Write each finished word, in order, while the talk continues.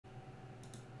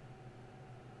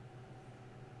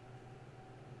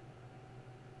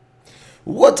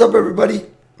What's up, everybody?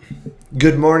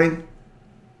 Good morning.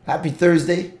 Happy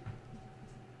Thursday.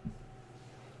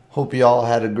 Hope you all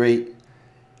had a great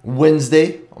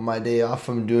Wednesday on my day off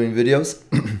from doing videos.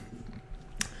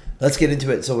 Let's get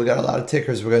into it. So we got a lot of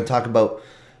tickers we're going to talk about.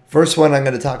 First one I'm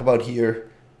going to talk about here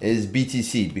is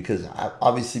BTC, because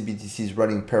obviously BTC is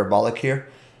running parabolic here.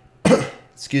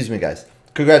 Excuse me, guys.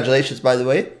 Congratulations, by the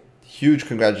way. Huge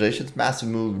congratulations. Massive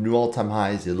move, new all-time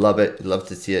highs. You love it. You love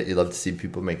to see it. You love to see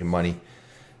people making money,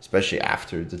 especially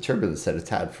after the turbulence that it's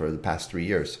had for the past 3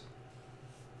 years.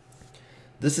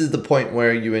 This is the point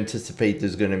where you anticipate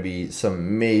there's going to be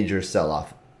some major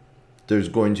sell-off. There's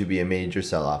going to be a major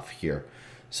sell-off here.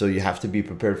 So you have to be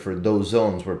prepared for those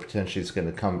zones where potentially it's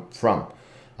going to come from.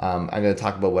 I'm going to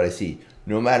talk about what I see.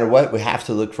 No matter what, we have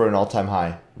to look for an all-time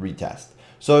high retest.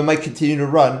 So it might continue to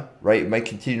run, right? It might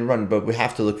continue to run, but we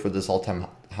have to look for this all-time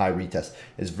high retest.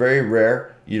 It's very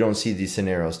rare you don't see these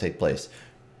scenarios take place.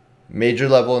 Major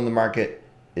level in the market,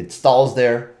 it stalls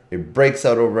there, it breaks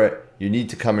out over it, you need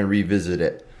to come and revisit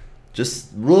it. Just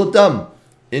rule of thumb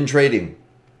in trading,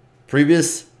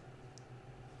 previous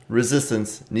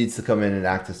resistance needs to come in and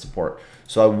act as support.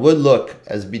 So I would look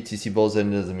as BTC bulls,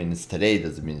 and it doesn't mean it's today, it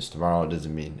doesn't mean it's tomorrow, it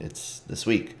doesn't mean it's this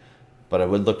week. But I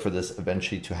would look for this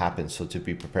eventually to happen, so to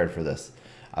be prepared for this.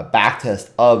 A back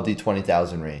test of the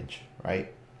 20,000 range,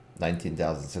 right?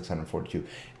 19,642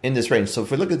 in this range. So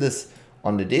if we look at this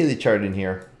on the daily chart in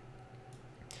here,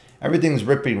 everything's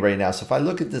ripping right now. So if I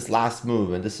look at this last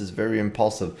move, and this is very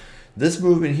impulsive, this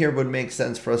move in here would make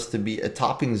sense for us to be a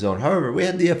topping zone. However, we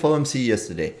had the FOMC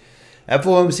yesterday.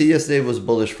 FOMC yesterday was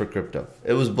bullish for crypto.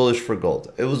 It was bullish for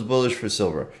gold. It was bullish for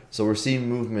silver. So we're seeing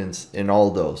movements in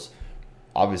all those.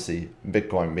 Obviously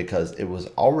Bitcoin, because it was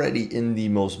already in the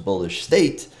most bullish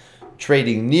state,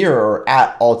 trading near or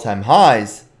at all-time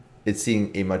highs, it's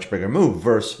seeing a much bigger move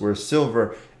versus where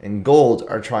silver and gold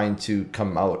are trying to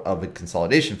come out of a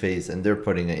consolidation phase, and they're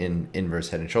putting in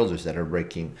inverse head and shoulders that are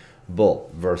breaking bull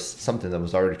versus something that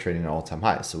was already trading at all-time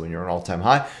high. So when you're an all-time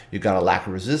high, you got a lack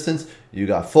of resistance, you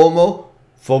got FOMO.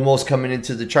 FOMO's coming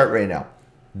into the chart right now.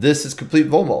 This is complete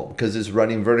FOMO because it's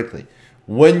running vertically.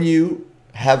 When you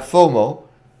have FOMO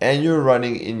and you're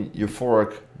running in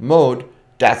euphoric mode,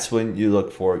 that's when you look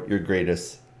for your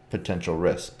greatest potential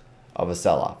risk of a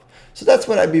sell-off. So that's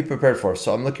what I'd be prepared for.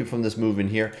 So I'm looking from this move in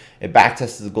here. It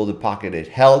backtested the golden pocket it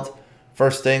held.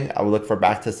 First thing, I would look for a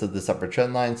backtest of this upper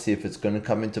trend line, see if it's going to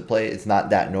come into play. It's not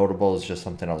that notable. It's just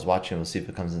something I was watching. We'll see if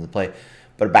it comes into play.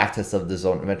 But a backtest of this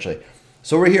zone eventually.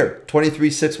 So we're here,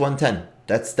 23,610.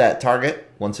 That's that target,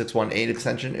 1618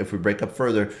 extension. If we break up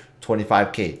further,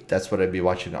 25K. That's what I'd be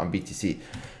watching on BTC.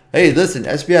 Hey, listen,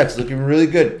 SPX looking really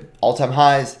good. All-time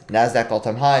highs, NASDAQ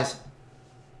all-time highs.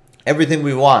 Everything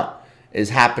we want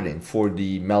is happening for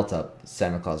the melt up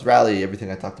Santa Claus rally.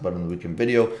 Everything I talked about in the weekend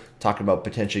video, talking about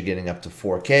potentially getting up to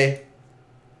 4K.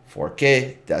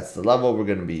 4K, that's the level we're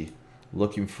going to be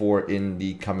looking for in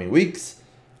the coming weeks.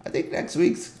 I think next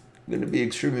week's going to be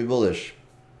extremely bullish,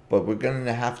 but we're going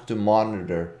to have to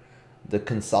monitor the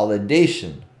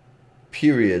consolidation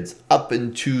periods up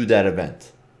into that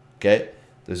event. Okay,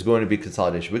 there's going to be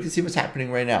consolidation. We can see what's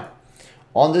happening right now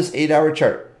on this 8-hour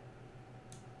chart.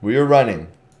 We are running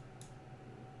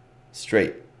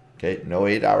straight. Okay, no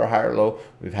 8-hour high or low.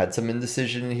 We've had some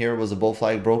indecision in here. Was a bull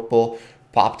flag, broke bull,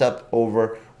 popped up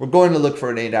over. We're going to look for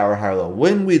an 8-hour high or low.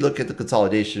 When we look at the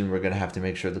consolidation, we're going to have to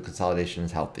make sure the consolidation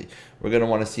is healthy. We're going to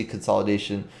want to see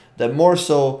consolidation that more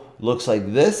so looks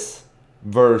like this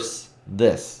versus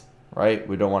this, right?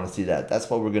 We don't want to see that. That's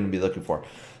what we're going to be looking for.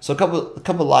 So a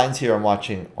couple lines here I'm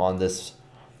watching on this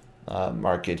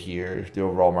market here, the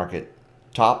overall market.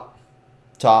 Top,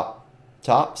 top,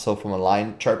 top. So from a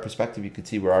line chart perspective, you can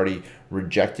see we're already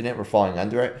rejecting it. We're falling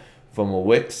under it. From a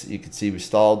wicks, you can see we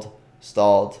stalled,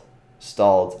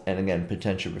 and again,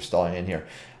 potentially we're stalling in here.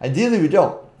 Ideally, we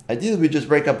don't. Ideally, we just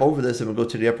break up over this and we go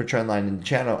to the upper trend line in the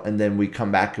channel, and then we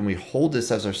come back and we hold this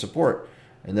as our support.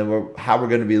 And then how we're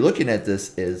going to be looking at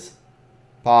this is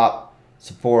pop,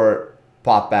 support,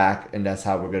 pop back, and that's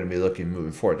how we're going to be looking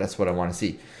moving forward. That's what I want to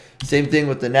see. Same thing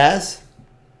with the NAS.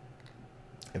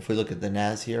 If we look at the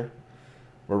NAS here,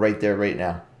 we're right there right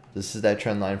now. This is that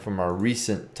trend line from our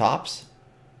recent tops.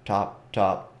 Top,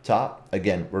 top, top.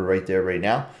 Again, we're right there right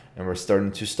now, and we're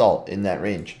starting to stall in that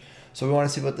range. So we want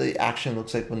to see what the action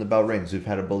looks like when the bell rings. We've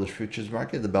had a bullish futures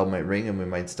market. The bell might ring, and we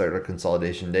might start our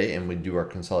consolidation day, and we do our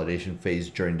consolidation phase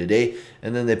during the day,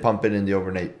 and then they pump it in the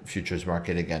overnight futures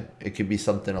market again. It could be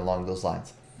something along those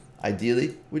lines.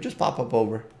 Ideally, we just pop up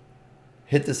over,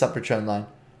 hit this upper trend line.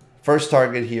 First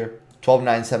target here,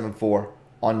 12,974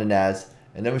 on the NAS,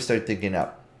 and then we start thinking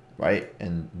up, right?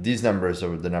 And these numbers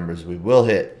are the numbers we will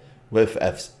hit with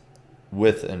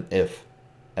with and if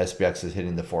SPX is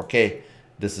hitting the 4K,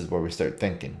 this is where we start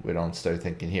thinking. We don't start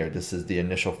thinking here. This is the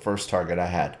initial first target I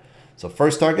had. So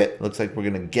first target, looks like we're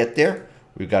going to get there.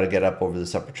 We've got to get up over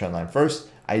this upper trend line first.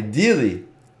 Ideally,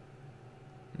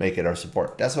 make it our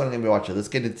support. That's what I'm going to be watching. Let's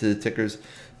get into the tickers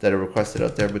that are requested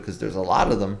out there because there's a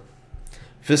lot of them.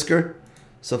 Fisker.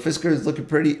 So Fisker is looking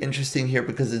pretty interesting here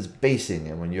because it's basing.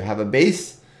 And when you have a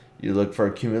base, you look for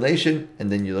accumulation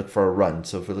and then you look for a run.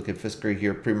 So if we look at Fisker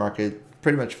here, pre-market,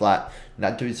 pretty much flat,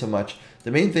 not doing so much. The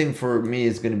main thing for me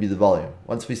is going to be the volume.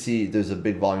 Once we see there's a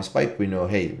big volume spike, we know,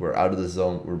 hey, we're out of the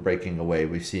zone, we're breaking away,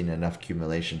 we've seen enough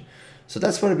accumulation. So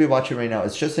that's what I'll be watching right now.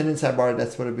 It's just an inside bar.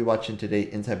 That's what I'll be watching today.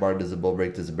 Inside bar, does a bull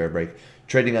break, does a bear break.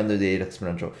 Trading under the 8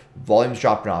 exponential. Volume's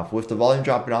dropping off. With the volume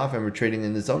dropping off and we're trading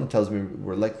in the zone, it tells me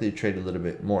we're likely to trade a little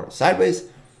bit more sideways.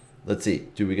 Let's see.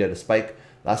 Do we get a spike?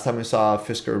 Last time we saw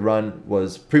Fisker run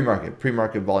was pre-market.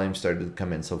 Pre-market volume started to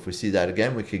come in. So if we see that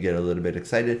again, we could get a little bit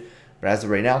excited. But as of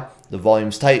right now, the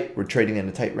volume's tight. We're trading in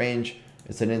a tight range.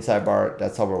 It's an inside bar.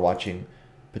 That's how we're watching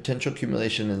potential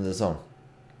accumulation in the zone.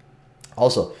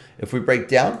 Also, if we break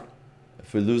down,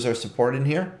 if we lose our support in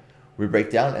here, we break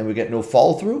down and we get no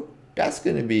follow through, that's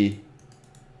going to be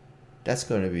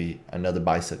another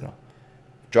buy signal.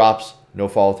 Drops, no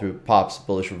follow through, pops,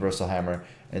 bullish reversal hammer,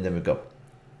 and then we go.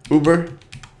 Uber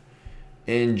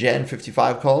in Jan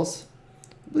 55 calls.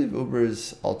 I believe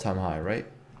Uber's all-time high, right?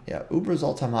 Yeah, Uber's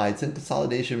all-time high. It's in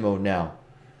consolidation mode now.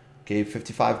 Okay,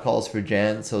 55 calls for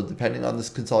Jan. So depending on this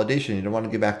consolidation, you don't want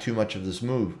to get back too much of this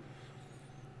move.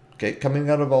 Okay, coming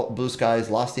out of all blue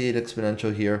skies, lost the 8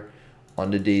 exponential here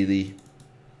on the daily.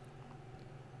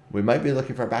 We might be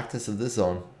looking for a backtest of this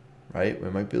zone, right? We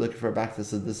might be looking for a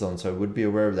backtest of this zone, so I would be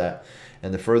aware of that.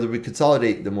 And the further we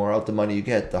consolidate, the more out the money you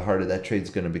get, the harder that trade's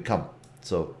going to become.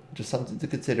 So just something to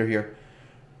consider here.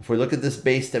 If we look at this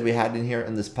base that we had in here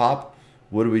and this pop,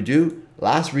 what do?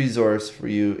 Last resource for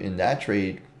you in that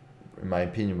trade, in my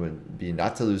opinion, would be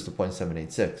not to lose the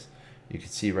 0.786. You can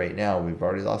see right now we've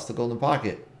already lost the golden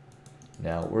pocket.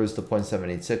 Now, where's the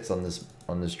 0.786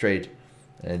 on this trade?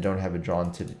 And I don't have it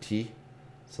drawn to the T.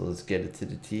 So let's get it to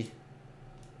the T.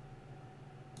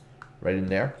 Right in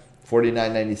there.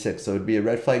 49.96. So it'd be a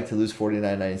red flag to lose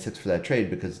 49.96 for that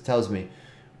trade because it tells me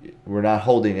we're not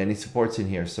holding any supports in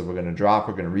here. So we're going to drop.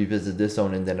 We're going to revisit this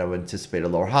zone and then I would anticipate a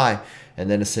lower high. And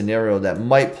then a scenario that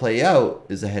might play out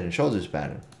is a head and shoulders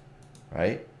pattern,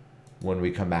 right? When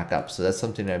we come back up. So that's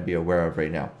something I'd be aware of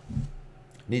right now.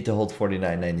 Need to hold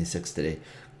 49.96 today.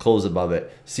 Close above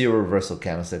it. See a reversal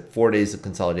candlestick. 4 days of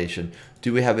consolidation.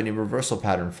 Do we have any reversal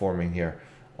pattern forming here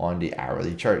on the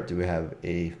hourly chart? Do we have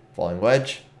a falling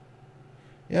wedge?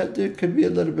 Yeah, there could be a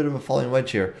little bit of a falling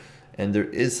wedge here. And there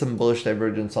is some bullish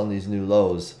divergence on these new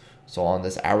lows. So on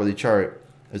this hourly chart,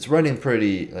 it's running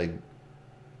pretty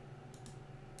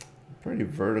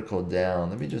vertical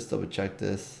down. Let me just double check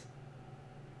this.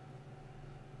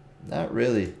 Not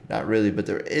really, but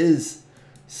there is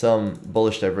some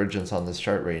bullish divergence on this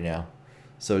chart right now.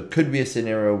 So it could be a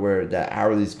scenario where that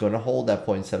hourly is going to hold that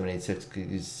 0.786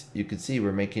 because you can see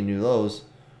we're making new lows,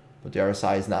 but the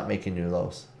RSI is not making new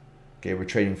lows. Okay, we're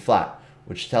trading flat,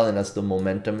 which is telling us the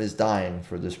momentum is dying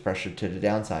for this pressure to the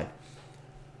downside.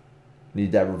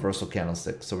 Need that reversal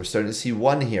candlestick. So we're starting to see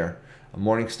one here, a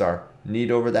morning star. Need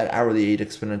over that hourly 8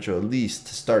 exponential at least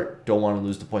to start. Don't want to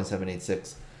lose the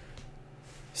 0.786.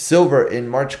 Silver in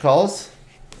March calls.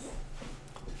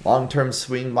 Long-term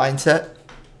swing mindset.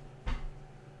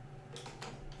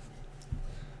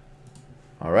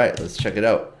 All right, let's check it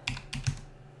out.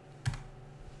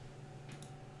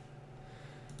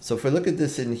 So if we look at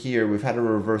this in here, we've had a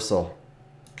reversal.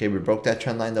 Okay, we broke that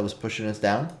trend line that was pushing us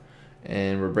down.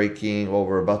 And we're breaking, well,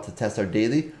 we're about to test our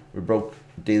daily. We broke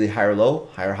daily higher low,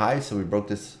 higher high. So we broke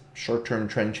this short-term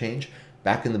trend change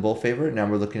back in the bull favor. Now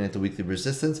we're looking at the weekly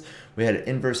resistance. We had an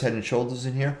inverse head and shoulders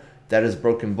in here. That is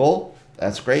broken bull.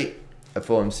 That's great.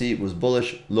 FOMC was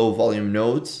bullish, low volume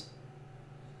nodes.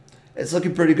 It's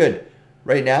looking pretty good.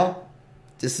 Right now,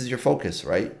 this is your focus,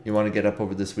 right? You want to get up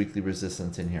over this weekly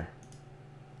resistance in here.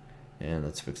 And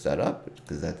let's fix that up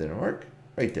because that didn't work.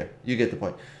 Right there. You get the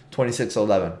point.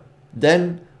 26.11.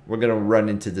 Then we're going to run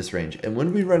into this range. And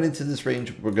when we run into this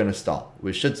range, we're going to stall.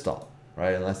 We should stall,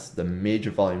 right? Unless the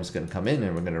major volume is going to come in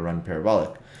and we're going to run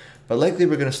parabolic. But likely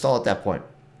we're going to stall at that point.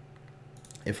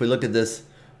 If we look at this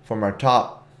from our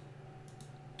top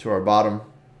to our bottom,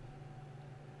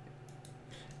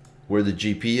 where the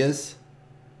GP is,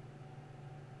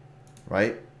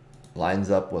 right, lines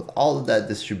up with all of that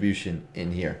distribution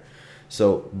in here.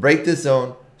 So break this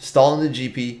zone, stall in the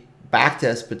GP,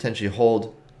 backtest, potentially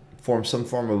hold, form some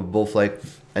form of a bull flag,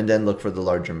 and then look for the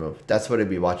larger move. That's what I'd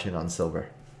be watching on silver.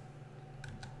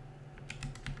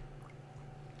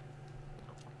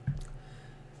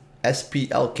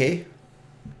 SPLK.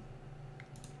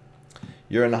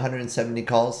 You're in 170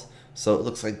 calls. So it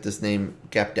looks like this name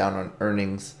gapped down on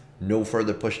earnings. No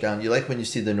further push down. You like when you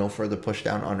see the no further push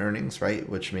down on earnings, right?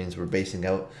 Which means we're basing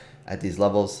out at these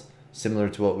levels, similar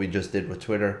to what we just did with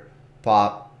Twitter.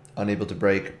 Pop, unable to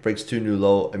break, breaks to new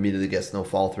low, immediately gets no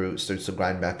fall through, starts to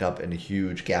grind back up, and a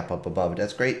huge gap up above.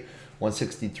 That's great.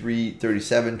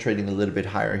 163.37, trading a little bit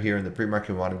higher here in the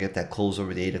pre-market. We want to get that close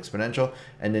over the 8 exponential,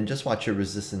 and then just watch your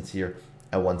resistance here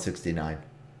at 169.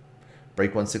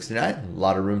 Break 169, a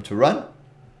lot of room to run.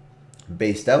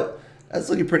 Based out, that's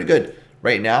looking pretty good.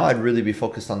 Right now, I'd really be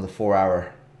focused on the 4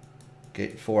 hour. Okay,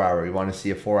 4 hour. You want to see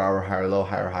a 4 hour higher low,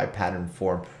 higher high pattern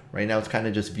form. Right now, it's kind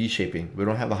of just V-shaping. We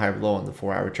don't have a higher low on the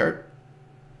 4 hour chart.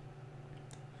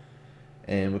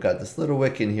 And we got this little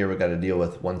wick in here we got to deal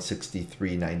with,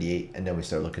 163.98, and then we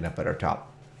start looking up at our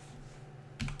top.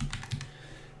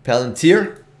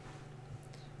 Palantir.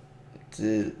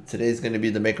 Today's going to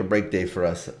be the make or break day for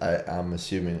us, I'm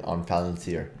assuming, on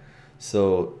Palantir.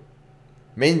 So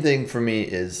main thing for me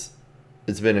is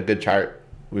it's been a good chart.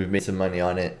 We've made some money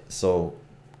on it, so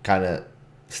kind of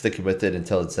sticking with it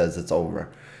until it says it's over.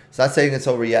 It's not saying it's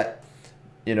over yet.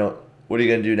 You know, what are you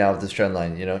going to do now with this trend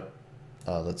line? You know,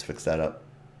 let's fix that up.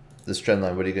 This trend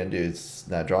line, what are you going to do? It's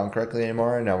not drawn correctly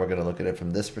anymore. Now we're going to look at it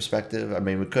from this perspective. I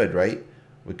mean, we could, right?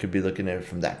 We could be looking at it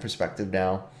from that perspective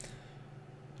now.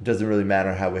 It doesn't really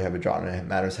matter how we have it drawn. It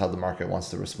matters how the market wants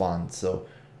to respond. So,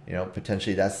 you know,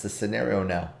 potentially that's the scenario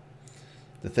now.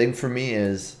 The thing for me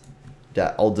is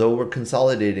that although we're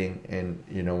consolidating and,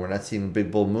 you know, we're not seeing a big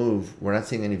bull move, we're not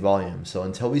seeing any volume. So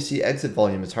until we see exit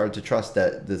volume, it's hard to trust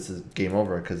that this is game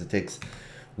over, because it takes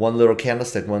one little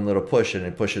candlestick, one little push, and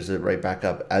it pushes it right back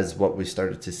up, as what we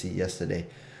started to see yesterday.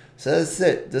 So that's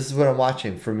it. This is what I'm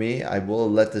watching. For me, I will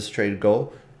let this trade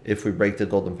go if we break the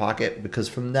golden pocket, because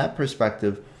from that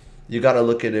perspective, you got to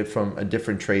look at it from a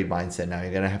different trade mindset now.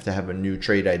 You're going to have a new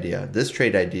trade idea. This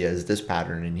trade idea is this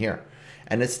pattern in here.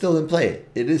 And it's still in play.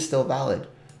 It is still valid.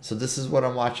 So this is what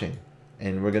I'm watching.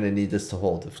 And we're going to need this to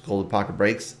hold. If golden pocket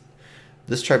breaks,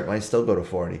 this chart might still go to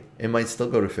 40. It might still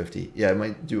go to 50. Yeah, it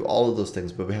might do all of those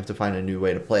things, but we have to find a new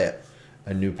way to play it.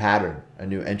 A new pattern, a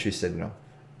new entry signal,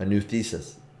 a new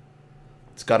thesis.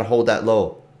 It's got to hold that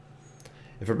low.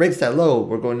 If it breaks that low,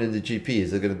 we're going into GP.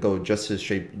 Is it going to go just to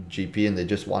straight GP and they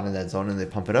just want in that zone and they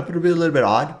pump it up? It'll be a little bit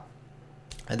odd.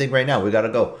 I think right now we got to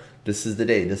go. This is the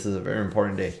day. This is a very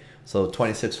important day. So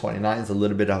 26.29 is a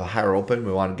little bit of a higher open.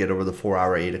 We want to get over the 4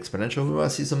 hour 8 exponential. We want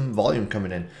to see some volume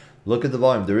coming in. Look at the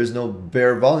volume. There is no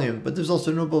bear volume, but there's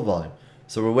also no bull volume.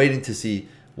 So we're waiting to see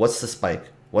what's the spike,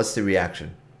 what's the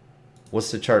reaction,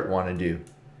 what's the chart want to do.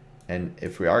 And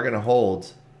if we are going to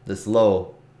hold this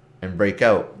low and break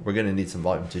out, we're going to need some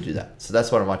volume to do that. So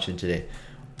that's what I'm watching today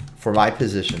for my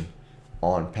position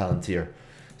on Palantir.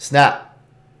 Snap.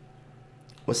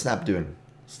 What's Snap doing?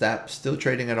 Snap still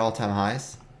trading at all-time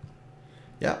highs.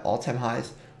 Yeah, all-time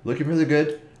highs. Looking really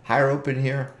good. Higher open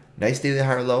here. Nice daily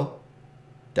higher low.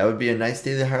 That would be a nice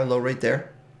daily higher low right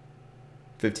there.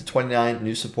 50.29,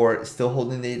 new support. Still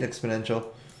holding the 8 exponential.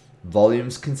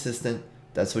 Volume's consistent.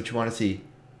 That's what you want to see.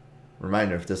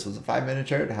 Reminder, if this was a 5-minute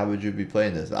chart, how would you be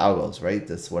playing this? Algos, right?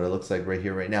 That's what it looks like right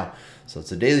here, right now. So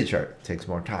it's a daily chart. It takes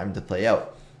more time to play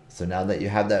out. So now that you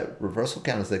have that reversal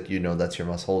candlestick, you know that's your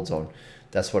must-hold zone.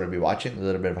 That's what I'll be watching. A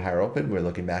little bit of a higher open. We're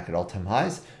looking back at all-time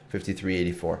highs.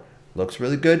 53.84. Looks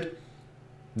really good.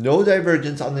 No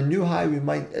divergence. On the new high, we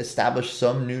might establish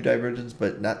some new divergence,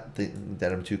 but not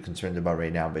that I'm too concerned about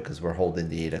right now, because we're holding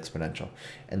the 8 exponential.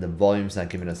 And the volume's not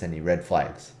giving us any red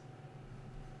flags.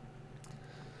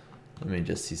 Let me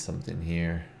just see something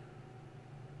here.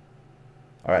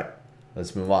 All right,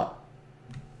 let's move on.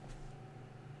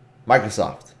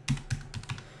 Microsoft.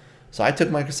 So I took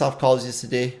Microsoft calls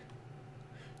yesterday.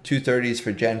 230s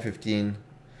for Jan 15.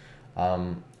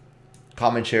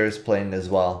 Common shares playing as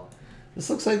well. This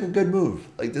looks like a good move.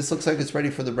 Like, this looks like it's ready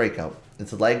for the breakout.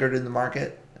 It's a laggard in the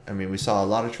market. I mean, we saw a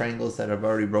lot of triangles that have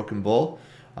already broken bull.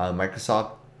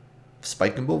 Microsoft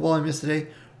spike in bull volume yesterday.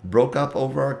 Broke up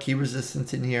over our key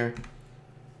resistance in here.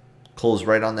 Closed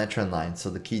right on that trend line. So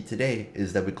the key today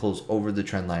is that we close over the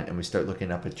trend line and we start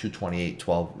looking up at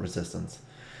 228.12 resistance.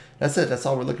 That's it. That's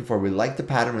all we're looking for. We like the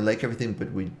pattern. We like everything,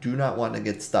 but we do not want to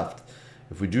get stuffed.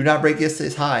 If we do not break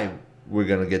yesterday's high, we're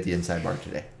going to get the inside bar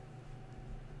today.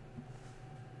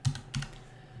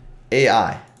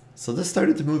 AI. So this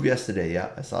started to move yesterday. Yeah,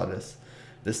 I saw this.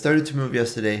 This started to move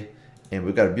yesterday, and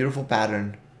we've got a beautiful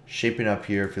pattern shaping up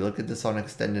here. If you look at this on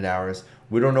extended hours,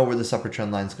 we don't know where this upper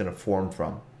trend line is going to form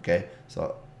from. Okay,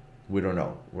 so we don't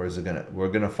know. Where's it gonna? We're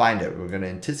gonna find it. We're gonna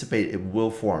anticipate it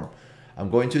will form. I'm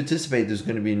going to anticipate there's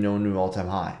going to be no new all-time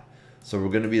high. So we're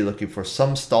going to be looking for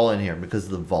some stall in here because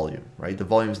of the volume, right? The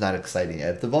volume is not exciting.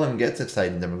 If the volume gets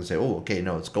exciting, then we're going to say, oh, okay,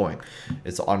 no, it's going.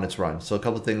 It's on its run. So a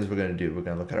couple of things we're going to do. We're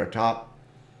going to look at our top.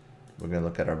 We're going to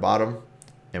look at our bottom.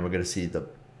 And we're going to see the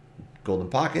golden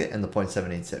pocket and the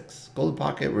 0.786. Golden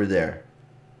pocket, we're there,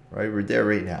 right? We're there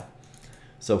right now.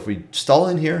 So if we stall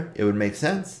in here, it would make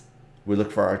sense. We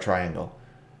look for our triangle.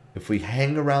 If we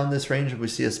hang around this range, if we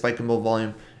see a spike in bull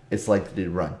volume, it's likely to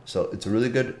run. So it's a really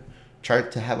good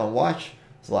chart to have on watch.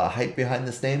 There's a lot of hype behind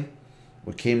this name.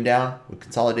 We came down, we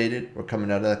consolidated, we're coming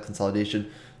out of that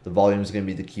consolidation. The volume is going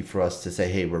to be the key for us to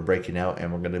say, hey, we're breaking out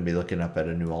and we're going to be looking up at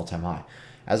a new all-time high.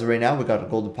 As of right now, we got a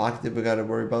golden pocket that we got to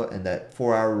worry about and that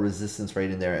 4-hour resistance right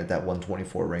in there at that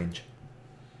 124 range.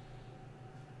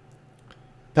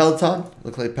 Peloton,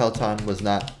 looked like Peloton was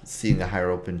not seeing a higher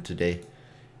open today.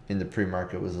 In the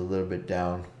pre-market was a little bit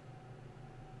down.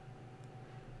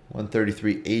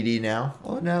 133.80 now.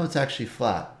 Oh, now it's actually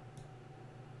flat.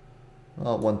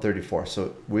 Well, 134.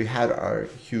 So we had our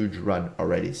huge run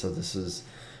already. So this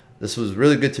was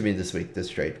really good to me this week, this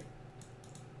trade.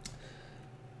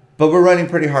 But we're running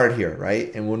pretty hard here,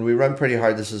 right? And when we run pretty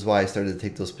hard, this is why I started to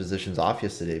take those positions off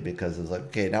yesterday, because it's like,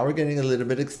 okay, now we're getting a little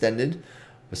bit extended.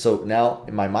 So now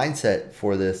my mindset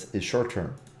for this is short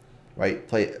term, right?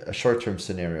 Play a short term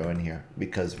scenario in here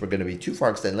because we're going to be too far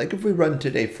extended. Like if we run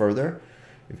today further,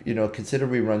 consider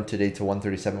we run today to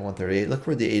 137, 138. Look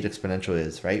where the 8 exponential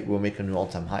is, right? We'll make a new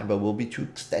all-time high, but we'll be too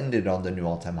extended on the new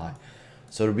all-time high.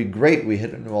 So it'll be great. We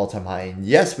hit a new all-time high. And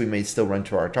yes, we may still run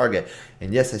to our target.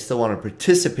 And yes, I still want to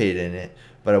participate in it,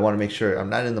 but I want to make sure I'm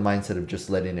not in the mindset of just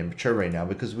letting it mature right now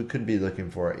because we could be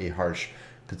looking for a harsh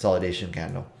consolidation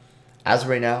candle. As of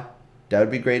right now, that would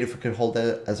be great if we could hold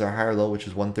that as our higher low, which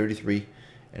is 133.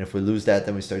 And if we lose that,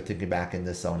 then we start thinking back in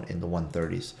this zone in the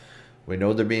 130s. We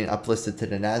know they're being uplisted to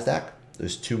the NASDAQ.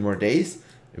 There's 2 more days.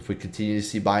 If we continue to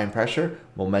see buying pressure,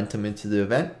 momentum into the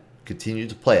event, continue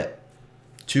to play it.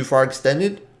 Too far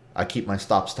extended, I keep my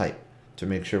stops tight to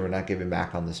make sure we're not giving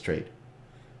back on this trade.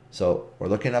 So we're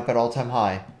looking up at all-time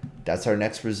high. That's our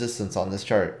next resistance on this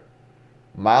chart.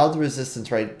 Mild resistance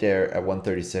right there at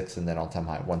 136 and then all-time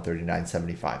high,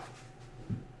 139.75.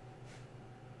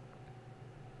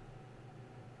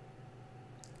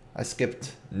 I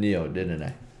skipped NEO, didn't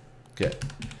I? Okay.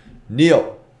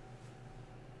 NEO.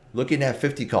 Looking at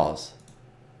 50 calls.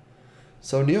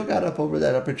 So NEO got up over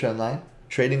that upper trend line,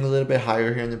 trading a little bit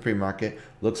higher here in the pre-market.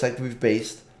 Looks like we've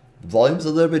based. Volume's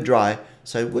a little bit dry,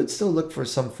 so I would still look for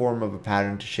some form of a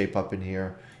pattern to shape up in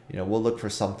here. We'll look for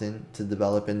something to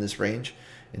develop in this range.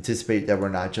 Anticipate that we're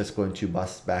not just going to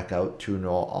bust back out to an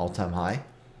all-time high.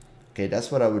 Okay,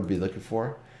 that's what I would be looking for.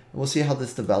 And we'll see how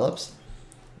this develops.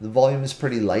 The volume is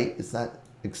pretty light. It's not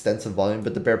extensive volume,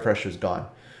 but the bear pressure is gone.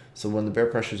 So when the bear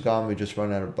pressure is gone, we just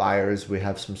run out of buyers. We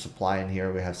have some supply in here.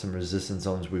 We have some resistance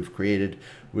zones we've created.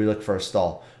 We look for a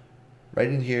stall. Right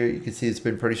in here, you can see it's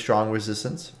been pretty strong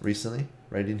resistance recently,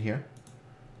 right in here.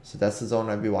 So that's the zone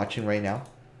I'd be watching right now.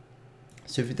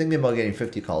 So if you're thinking about getting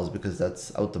 50 calls, because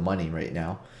that's out the money right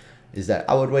now, is that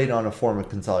I would wait on a form of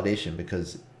consolidation,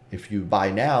 because if you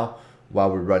buy now,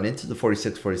 while we run into the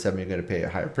 46, 47, you're going to pay a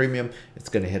higher premium. It's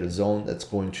going to hit a zone that's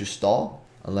going to stall,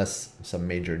 unless some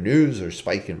major news or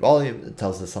spike in volume that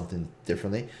tells us something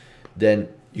differently. Then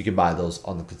you can buy those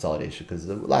on the consolidation, because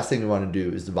the last thing you want to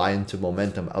do is to buy into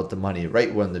momentum out the money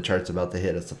right when the chart's about to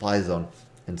hit a supply zone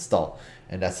and stall.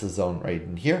 And that's the zone right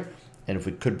in here. And if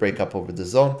we could break up over the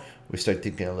zone, we start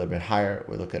thinking a little bit higher.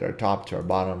 We look at our top to our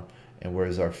bottom and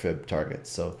where's our fib target.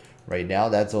 So right now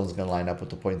that zone is going to line up with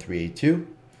the 0.382.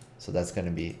 So that's going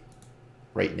to be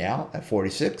right now at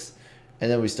 46. And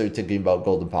then we start thinking about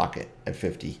golden pocket at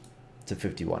 50 to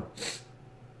 51.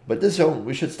 But this zone,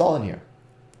 we should stall in here.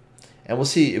 And we'll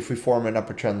see if we form an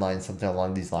upper trend line, something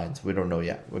along these lines. We don't know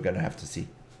yet. We're going to have to see.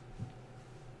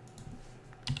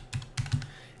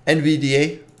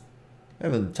 NVDA. I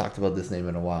haven't talked about this name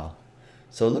in a while.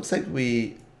 So it looks like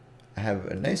we have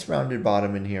a nice rounded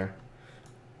bottom in here.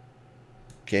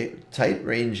 Okay, tight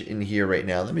range in here right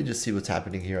now. Let me just see what's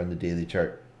happening here on the daily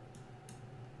chart.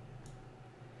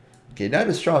 Okay, not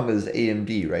as strong as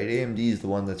AMD, right? AMD is the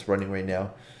one that's running right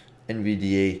now.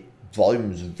 NVDA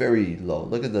volume is very low.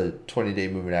 Look at the 20-day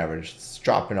moving average. It's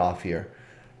dropping off here.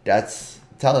 That's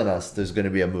telling us there's going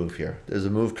to be a move here. There's a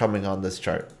move coming on this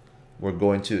chart. We're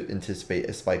going to anticipate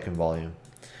a spike in volume.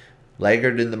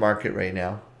 Laggard in the market right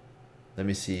now. Let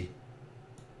me see.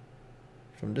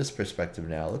 From this perspective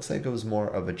now, it looks like it was more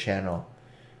of a channel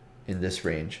in this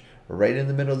range. We're right in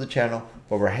the middle of the channel,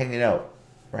 but we're hanging out.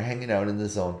 We're hanging out in the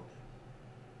zone.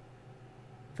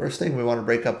 First thing, we want to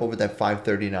break up over that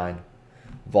 539.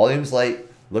 Volume's light.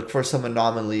 Look for some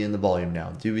anomaly in the volume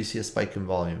now. Do we see a spike in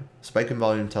volume? Spike in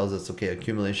volume tells us, okay,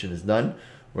 accumulation is done.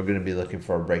 We're going to be looking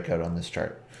for a breakout on this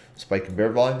chart. Spike in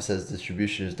bear volume says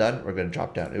distribution is done. We're going to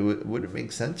drop down. Would it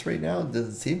make sense right now? It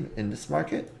doesn't seem in this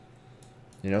market.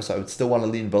 You know, so I would still want to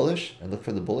lean bullish and look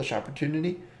for the bullish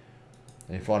opportunity.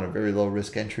 And if you want a very low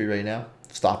risk entry right now,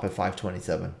 stop at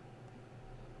 527.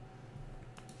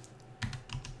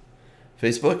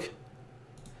 Facebook,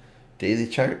 daily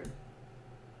chart.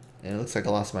 And it looks like I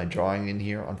lost my drawing in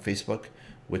here on Facebook,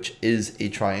 which is a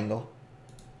triangle.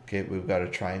 Okay, we've got a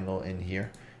triangle in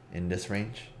here in this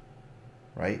range,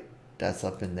 right? That's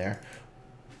up in there.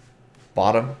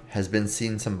 Bottom has been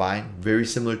seeing some buying, very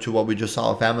similar to what we just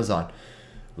saw with Amazon.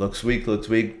 Looks weak, looks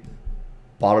weak.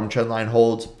 Bottom trend line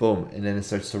holds, boom, and then it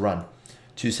starts to run.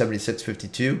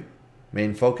 276.52.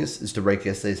 Main focus is to break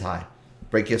yesterday's high.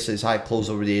 Break yesterday's high, close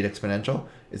over the 8 exponential.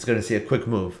 It's going to see a quick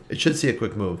move. It should see a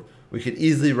quick move. We could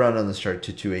easily run on this chart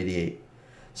to 288.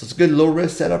 So it's a good low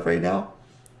risk setup right now.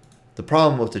 The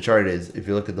problem with the chart is, if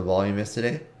you look at the volume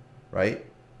yesterday, right?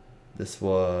 This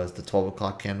was the 12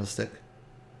 o'clock candlestick.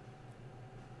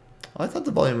 Oh, I thought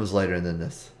the volume was lighter than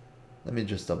this. Let me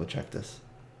just double check this.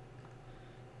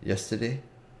 Yesterday.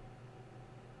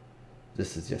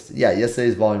 This is yesterday. Yeah,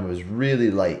 yesterday's volume was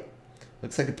really light.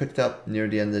 Looks like it picked up near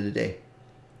the end of the day.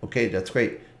 Okay, that's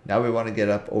great. Now we want to get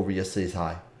up over yesterday's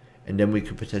high. And then we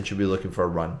could potentially be looking for a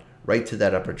run right to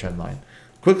that upper trend line.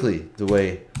 Quickly, the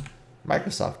way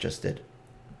Microsoft just did.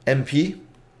 MP.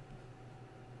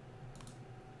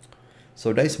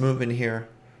 So nice move in here.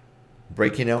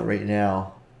 Breaking out right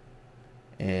now.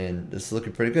 And this is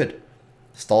looking pretty good.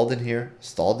 Stalled in here.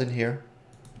 Stalled in here.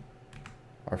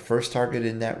 Our first target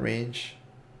in that range.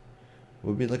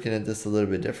 We'll be looking at this a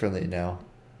little bit differently now.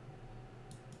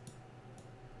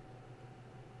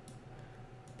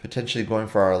 Potentially going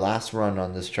for our last run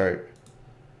on this chart.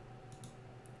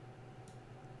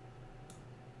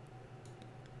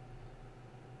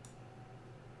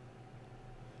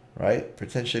 Right?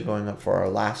 Potentially going up for our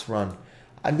last run.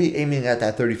 I'd be aiming at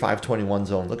that 35.21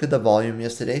 zone. Look at the volume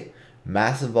yesterday.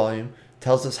 Massive volume.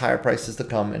 Tells us higher prices to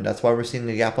come. And that's why we're seeing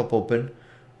the gap up open.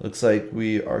 Looks like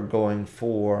we are going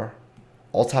for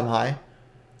all-time high.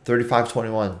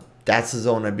 35.21. That's the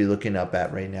zone I'd be looking up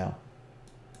at right now.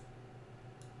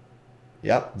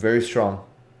 Yep, very strong.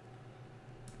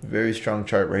 Very strong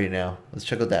chart right now. Let's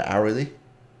check out that hourly.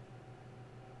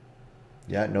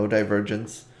 Yeah, no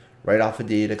divergence. Right off of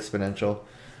the 8 exponential.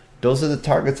 Those are the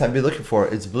targets I'd be looking for.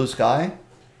 It's blue sky.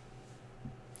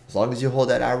 As long as you hold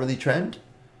that hourly trend,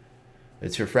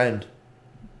 it's your friend.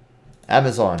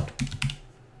 Amazon.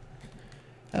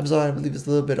 Amazon, I believe, is a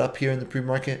little bit up here in the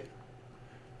pre-market.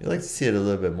 You'd like to see it a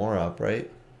little bit more up, right?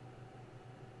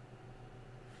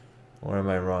 Or am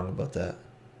I wrong about that?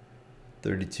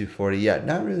 32.40. Yeah,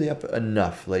 not really up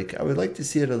enough. Like, I would like to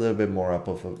see it a little bit more up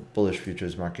of a bullish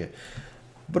futures market.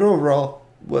 But overall,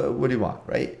 what do you want,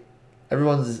 right?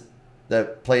 Everyone's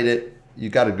that played it, you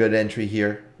got a good entry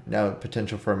here. Now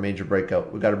potential for a major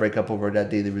breakout. We got to break up over that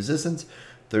daily resistance,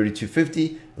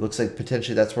 32.50. It looks like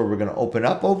potentially that's where we're going to open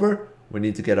up over. We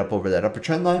need to get up over that upper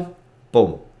trend line.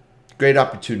 Boom. Great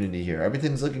opportunity here.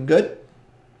 Everything's looking good.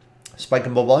 Spike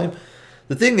in bull volume.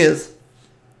 The thing is,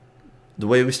 the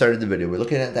way we started the video, we're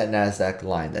looking at that NASDAQ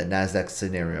line, that NASDAQ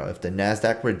scenario. If the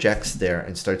NASDAQ rejects there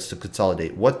and starts to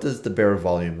consolidate, what does the bear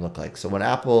volume look like? So when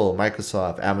Apple,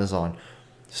 Microsoft, Amazon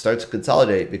starts to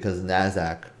consolidate because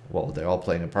NASDAQ, well, they're all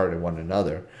playing a part in one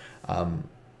another,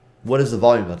 what does the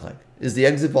volume look like? Is the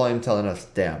exit volume telling us,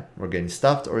 damn, we're getting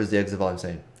stuffed? Or is the exit volume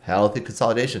saying, healthy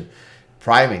consolidation,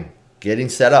 priming, getting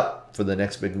set up for the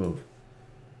next big move?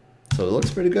 So it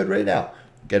looks pretty good right now.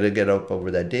 Gotta get up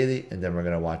over that daily, and then we're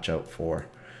gonna watch out for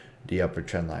the upper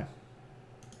trend line.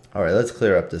 All right, let's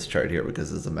clear up this chart here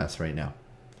because it's a mess right now.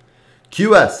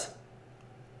 QS.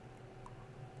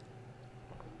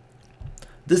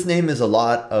 This name is a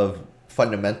lot of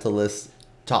fundamentalist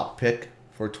top pick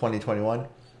for 2021.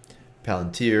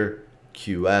 Palantir,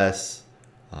 QS.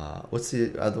 What's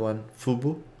the other one?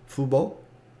 Fubo.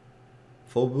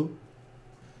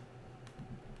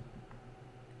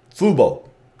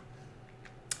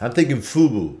 I'm thinking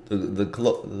Fubu,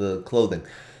 the clothing.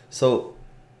 So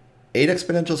 8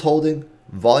 exponentials holding,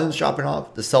 volumes dropping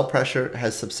off. The sell pressure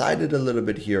has subsided a little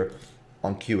bit here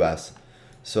on QS.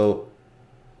 So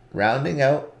rounding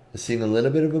out, seeing a little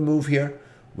bit of a move here.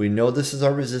 We know this is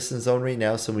our resistance zone right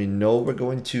now, so we know we're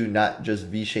going to not just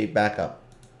V-shape back up.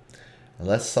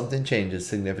 Unless something changes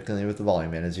significantly with the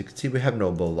volume. And as you can see, we have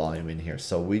no bull volume in here.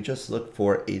 So we just look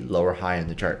for a lower high in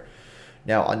the chart.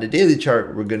 Now on the daily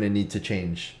chart, we're going to need to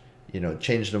change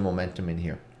the momentum in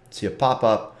here. See a pop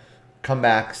up, come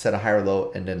back, set a higher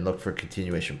low, and then look for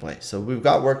continuation play. So we've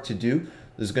got work to do.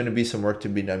 There's going to be some work to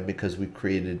be done because we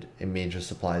created a major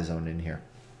supply zone in here.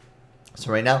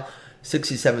 So right now,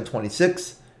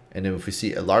 67.26, and then if we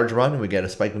see a large run and we get a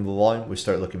spike in blue volume, we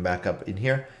start looking back up in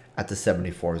here at the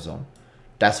 74 zone.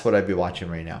 That's what I'd be watching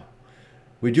right now.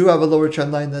 We do have a lower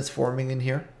trend line that's forming in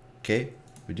here. Okay,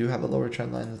 we do have a lower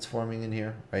trend line that's forming in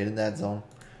here, right in that zone.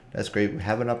 That's great. We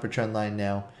have an upper trend line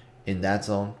now in that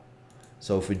zone.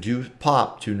 So if we do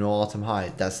pop to no all-time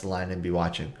high, that's the line I'd be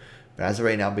watching. But as of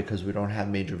right now, because we don't have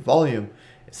major volume,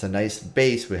 it's a nice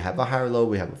base. We have a higher low.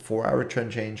 We have a 4-hour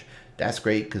trend change. That's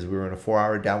great because we were in a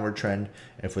 4-hour downward trend.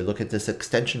 And if we look at this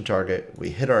extension target, we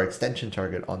hit our extension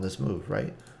target on this move,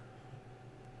 right?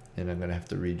 And I'm going to have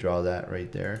to redraw that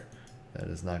right there. That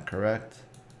is not correct.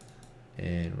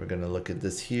 And we're going to look at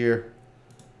this here.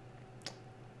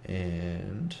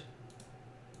 And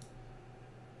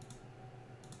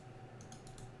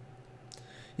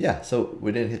yeah, so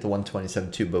we didn't hit the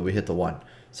 127.2, but we hit the 1.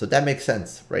 So that makes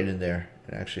sense right in there.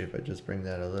 And actually, if I just bring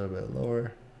that a little bit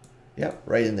lower, yeah,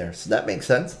 right in there. So that makes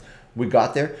sense. We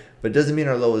got there, but it doesn't mean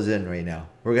our low is in right now.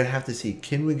 We're going to have to see,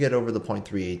 can we get over the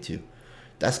 0.382?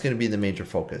 That's going to be the major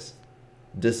focus.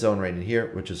 This zone right in here,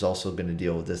 which is also going to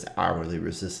deal with this hourly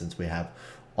resistance we have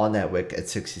on that wick at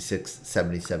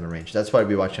 66.77 range. That's why I'd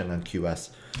be watching on QS.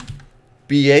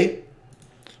 BA,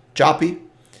 choppy.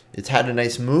 It's had a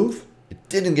nice move. It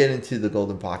didn't get into the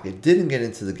golden pocket, didn't get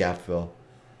into the gap fill.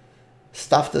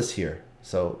 Stuffed us here.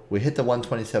 So we hit the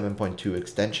 127.2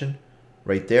 extension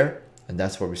right there, and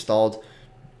that's where we stalled.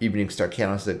 Evening star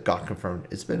candlestick got confirmed.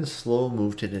 It's been a slow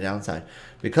move to the downside.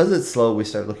 Because it's slow, we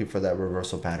start looking for that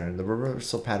reversal pattern. The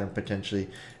reversal pattern potentially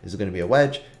is going to be a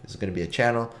wedge. Is going to be a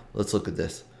channel. Let's look at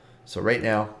this. So right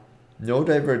now, no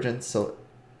divergence. So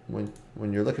when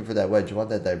you're looking for that wedge, you want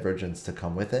that divergence to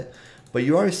come with it. But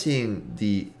you are seeing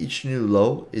each new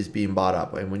low is being bought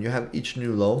up. And when you have each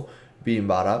new low being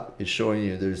bought up, it's showing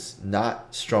you there's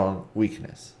not strong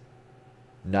weakness.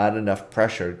 Not enough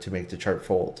pressure to make the chart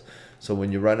fold. So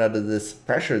when you run out of this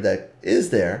pressure that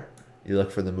is there, you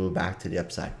look for the move back to the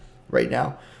upside. Right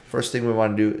now, first thing we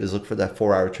want to do is look for that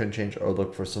 4-hour trend change or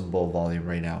look for some bull volume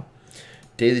right now.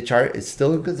 Daily chart is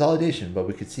still in consolidation, but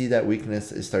we can see that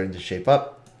weakness is starting to shape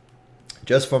up.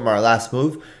 Just from our last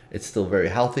move, it's still very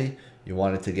healthy. You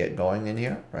want it to get going in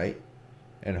here, right?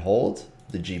 And hold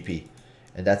the GP.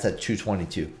 And that's at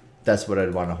 222. That's what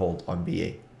I'd want to hold on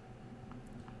BA.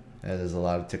 And there's a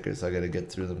lot of tickers. I got to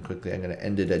get through them quickly. I'm going to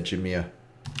end it at Jamia.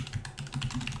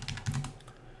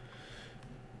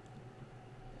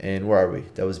 And where are we?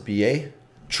 That was BA.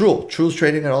 Truel. Truel's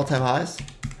trading at all-time highs.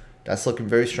 That's looking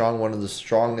very strong. One of the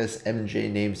strongest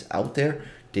MJ names out there.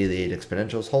 Daily 8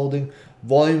 exponentials holding.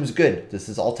 Volume's good. This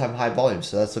is all-time high volume,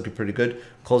 so that's looking pretty good.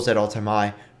 Closed at all-time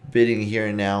high. Bidding here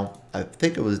and now. I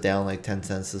think it was down like 10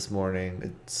 cents this morning.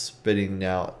 It's bidding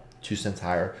now 2 cents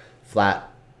higher. Flat.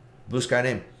 Blue sky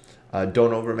name.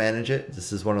 Don't overmanage it.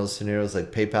 This is one of those scenarios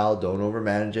like PayPal. Don't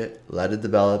overmanage it. Let it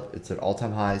develop. It's at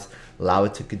all-time highs. Allow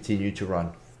it to continue to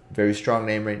run. Very strong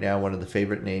name right now. One of the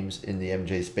favorite names in the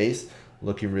MJ space.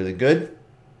 Looking really good.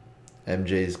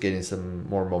 MJ is getting some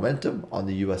more momentum on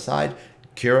the US side.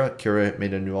 Kira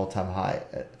made a new all-time high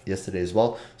yesterday as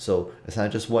well. So it's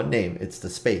not just one name. It's the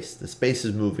space. The space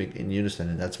is moving in unison.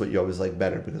 And that's what you always like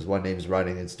better because one name's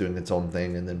running. It's doing its own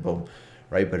thing. And then boom.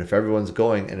 Right? But if everyone's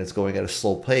going and it's going at a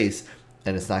slow pace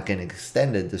and it's not getting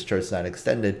extended, this chart's not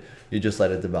extended, you just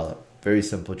let it develop. Very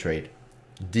simple trade.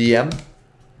 DM.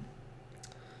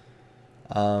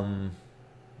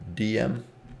 DM.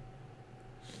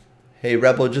 Hey,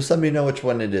 Rebel, just let me know which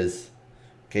one it is.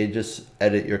 Okay, just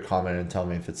edit your comment and tell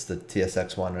me if it's the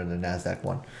TSX one or the NASDAQ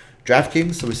one.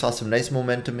 DraftKings, so we saw some nice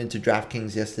momentum into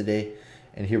DraftKings yesterday.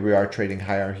 And here we are trading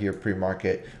higher here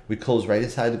pre-market. We closed right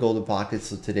inside the golden pocket.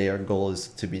 So today our goal is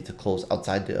to close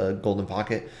outside the golden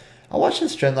pocket. I'll watch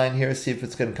this trend line here, see if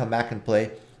it's going to come back and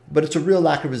play. But it's a real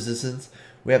lack of resistance.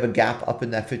 We have a gap up in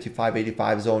that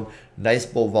 55.85 zone. Nice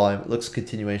bull volume. It looks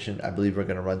continuation. I believe we're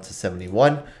going to run to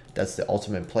 71. That's the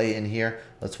ultimate play in here.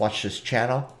 Let's watch this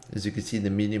channel. As you can see,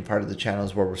 the medium part of the channel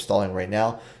is where we're stalling right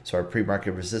now. So our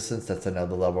pre-market resistance, that's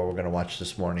another level we're going to watch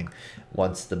this morning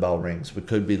once the bell rings. We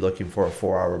could be looking for a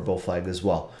 4-hour bull flag as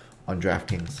well on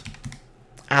DraftKings.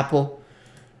 Apple,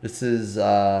 this is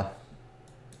the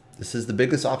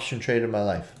biggest option trade in my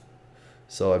life.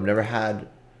 So I've never had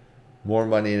more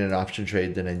money in an option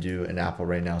trade than I do in Apple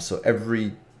right now. So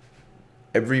every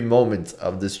moment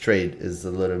of this trade is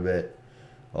a little bit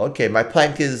okay. My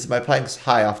plank's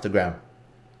high off the ground.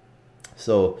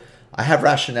 So I have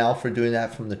rationale for doing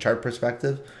that from the chart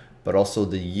perspective, but also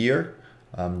the year.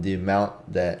 The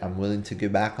amount that I'm willing to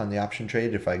give back on the option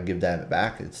trade, if I give that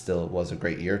back, it still was a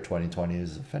great year. 2020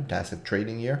 is a fantastic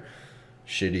trading year.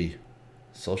 Shitty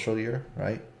social year,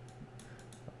 right?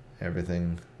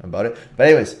 Everything about it. But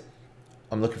anyways,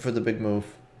 I'm looking for the big move.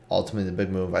 Ultimately, the big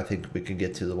move, I think we can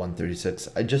get to the 136.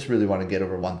 I just really want to get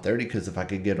over 130 because if I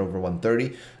could get over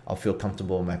 130, I'll feel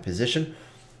comfortable in my position.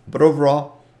 But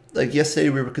overall, like yesterday,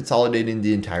 we were consolidating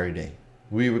the entire day.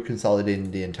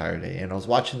 And I was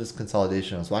watching this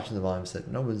consolidation. I was watching the volume.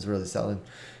 Said no one's really selling.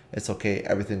 It's okay.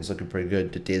 Everything's looking pretty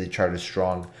good. The daily chart is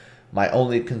strong. My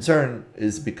only concern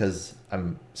is because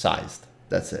I'm sized.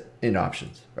 That's it in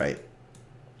options, right?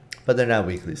 But they're not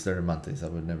weeklies. They're monthlies.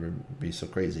 That would never be so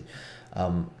crazy.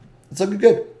 It's looking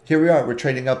good. Here we are. We're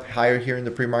trading up higher here in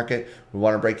the pre-market. We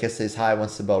want to break yesterday's high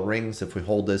once the bell rings. If we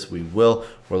hold this, we will.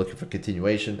 We're looking for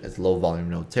continuation. It's low volume,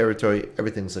 no territory.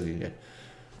 Everything's looking good.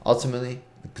 Ultimately,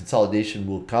 the consolidation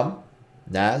will come.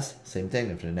 NAS, same thing.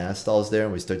 If the NAS stalls there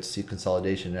and we start to see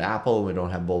consolidation in Apple and we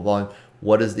don't have bull volume,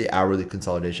 what does the hourly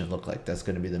consolidation look like? That's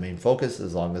going to be the main focus.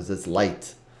 As long as it's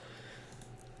light,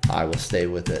 I will stay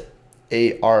with it.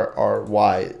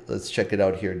 ARRY. Let's check it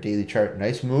out here. Daily chart.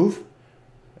 Nice move.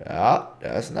 Yeah,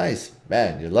 that's nice.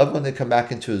 Man, you love when they come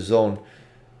back into a zone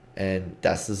and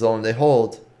that's the zone they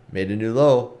hold. Made a new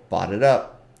low, bought it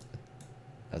up.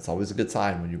 That's always a good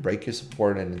sign. When you break your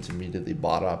support and it's immediately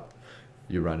bought up,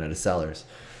 you run out of sellers.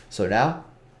 So now,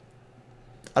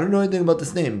 I don't know anything about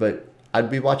this name, but I'd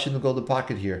be watching the golden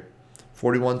pocket here.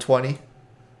 4120.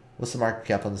 What's the market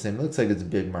cap on this name? It looks like it's a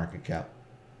big market cap.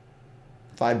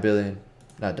 5 billion,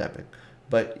 not that big.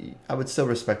 But I would still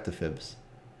respect the fibs.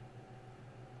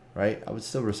 Right? I would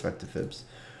still respect the fibs.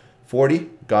 40,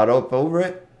 got up over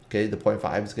it. Okay, the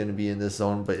 0.5 is going to be in this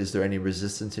zone, but is there any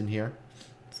resistance in here?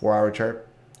 4-hour chart.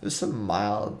 There's some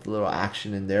mild little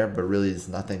action in there, but really it's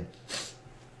nothing.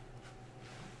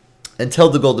 Until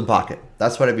the golden pocket.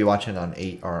 That's what I'd be watching on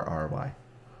ARRY.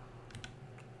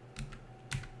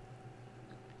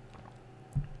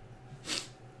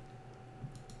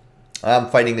 I'm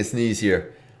fighting a sneeze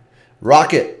here.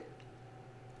 Rocket.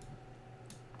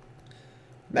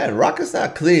 Man, Rocket's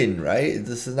not clean, right?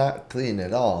 This is not clean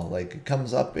at all. Like, it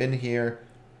comes up in here,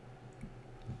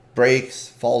 breaks,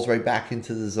 falls right back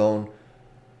into the zone.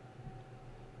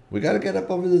 We got to get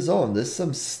up over the zone. There's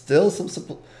still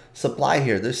some supply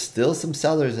here. There's still some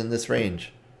sellers in this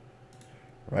range.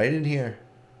 Right in here.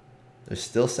 There's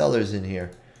still sellers in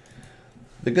here.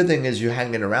 The good thing is you're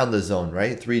hanging around the zone,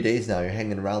 right? 3 days now, you're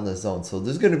hanging around the zone. So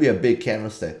there's going to be a big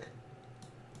candlestick.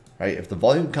 Right? If the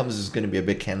volume comes, there's going to be a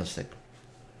big candlestick.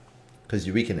 Because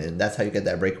you weaken it, and that's how you get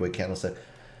that breakaway candlestick.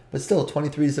 But still,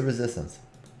 23 is the resistance.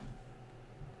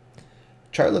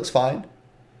 Chart looks fine.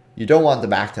 You don't want the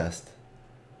back test,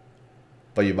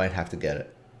 but you might have to get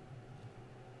it.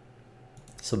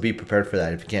 So be prepared for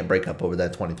that. If you can't break up over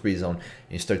that 23 zone and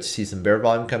you start to see some bear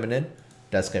volume coming in,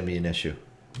 that's going to be an issue.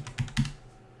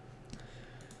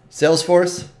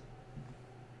 Salesforce.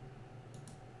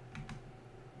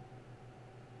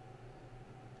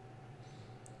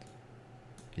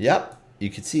 Yep. You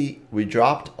can see we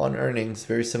dropped on earnings,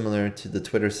 very similar to the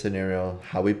Twitter scenario,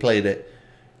 how we played it.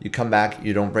 You come back,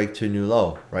 you don't break to a new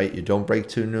low, right? You don't break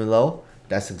to a new low.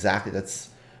 That's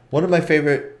one of my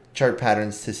favorite chart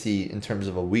patterns to see in terms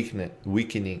of a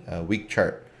weak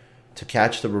chart, to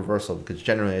catch the reversal, because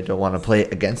generally I don't want to play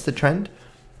against the trend.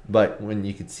 But when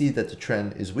you can see that the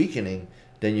trend is weakening,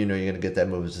 then you know you're going to get that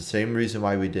move. It's the same reason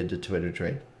why we did the Twitter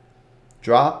trade.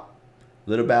 Drop,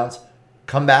 little bounce,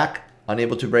 come back,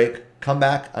 unable to break, come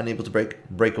back, unable to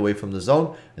break away from the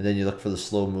zone, and then you look for the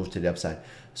slow move to the upside.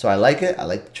 So I like it. I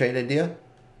like the trade idea.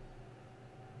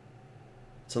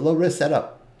 It's a low risk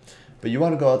setup, but you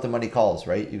want to go out the money calls,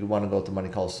 right? You want to go out the money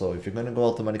calls. So if you're going to go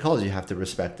out the money calls, you have to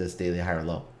respect this daily higher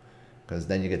low, because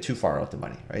then you get too far out the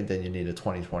money, right? Then you need a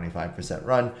 20-25%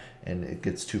 run, and it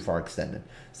gets too far extended.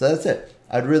 So that's it.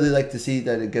 I'd really like to see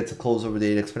that it gets a close over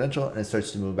the 8 exponential and it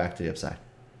starts to move back to the upside.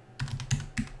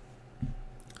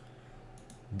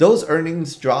 Those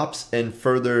earnings drops and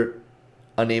further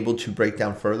unable to break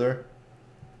down further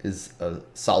is a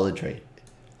solid trade.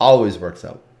 Always works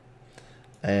out.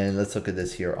 And let's look at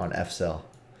this here on FSL.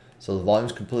 So the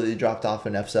volume's completely dropped off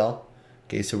in FSL.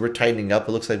 Okay, so we're tightening up.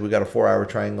 It looks like we got a 4-hour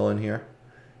triangle in here.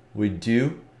 We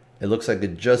do. It looks like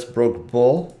it just broke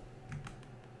bull.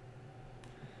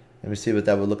 Let me see what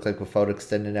that would look like without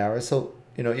extended hours. So,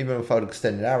 you know, even without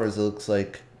extended hours, it looks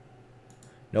like,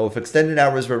 no, if extended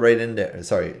hours were right in there,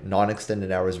 sorry,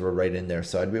 non-extended hours were right in there.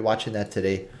 So I'd be watching that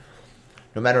today.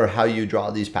 No matter how you draw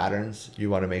these patterns, you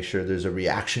want to make sure there's a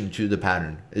reaction to the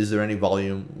pattern. Is there any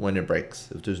volume when it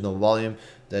breaks? If there's no volume,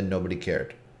 then nobody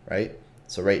cared, right?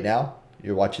 So right now,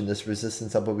 You're watching this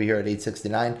resistance up over here at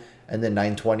 869, and then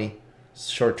 920,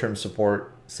 short-term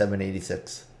support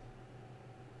 786.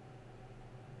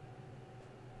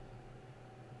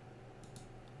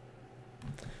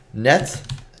 Net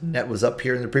was up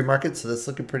here in the pre-market, so that's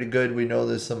looking pretty good. We know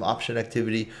there's some option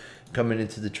activity coming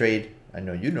into the trade. I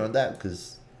know you know that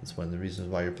because it's one of the reasons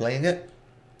why you're playing it.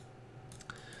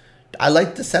 I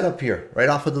like the setup here, right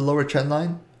off of the lower trend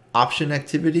line. Option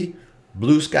activity,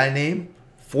 blue sky name,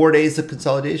 4 days of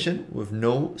consolidation with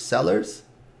no sellers.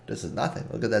 This is nothing.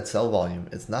 Look at that sell volume.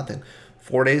 It's nothing.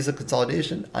 4 days of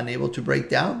consolidation, unable to break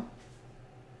down.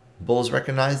 Bulls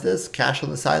recognize this. Cash on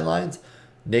the sidelines.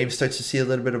 Name starts to see a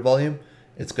little bit of volume.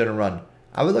 It's going to run.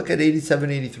 I would look at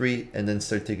 87, 83, and then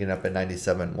start taking up at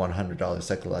 97, $100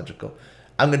 psychological.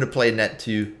 I'm going to play net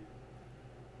too.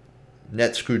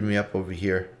 Net screwed me up over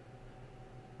here.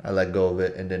 I let go of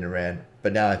it and then it ran.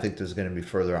 But now I think there's going to be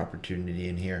further opportunity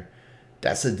in here.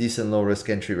 That's a decent low risk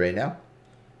entry right now.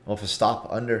 Off a stop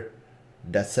under.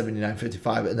 That's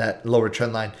 79.55 and that lower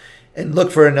trend line. And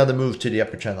look for another move to the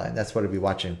upper trend line. That's what I'll be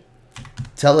watching.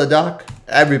 Teledoc.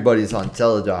 Everybody's on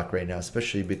Teledoc right now,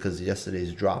 especially because of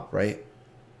yesterday's drop, right?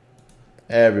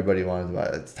 Everybody wanted to buy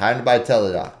it. It's time to buy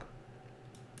Teledoc.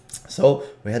 So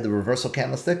we had the reversal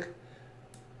candlestick.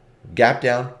 Gap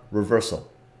down,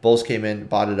 reversal. Bulls came in,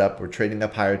 bought it up. We're trading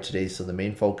up higher today. So the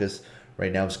main focus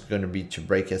right now is going to be to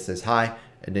break yesterday's high.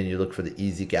 And then you look for the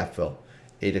easy gap fill.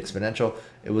 8 exponential.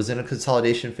 It was in a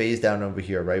consolidation phase down over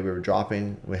here, right? We were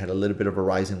dropping. We had a little bit of a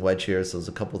rising wedge here. So there's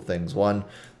a couple of things. One,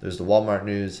 there's the Walmart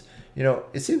news. You know,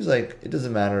 it seems like it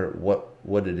doesn't matter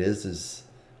what it is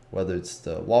whether it's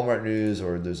the Walmart news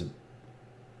or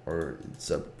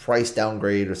it's a price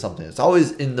downgrade or something. It's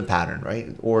always in the pattern,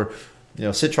 right? Or, you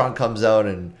know, Citron comes out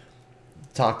and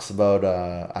talks about,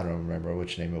 I don't remember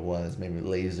which name it was, maybe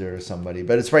Laser or somebody,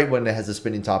 but it's right when it has a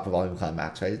spinning top of volume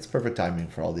climax, right? It's perfect timing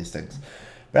for all these things.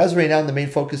 But as of right now, the main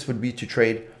focus would be to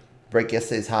trade, break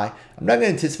yesterday's high. I'm not going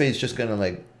to anticipate it's just going to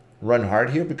like run hard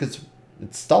here because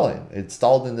it's stalling. It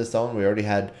stalled in this zone. We already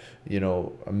had, you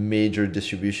know, a major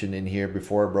distribution in here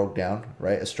before it broke down,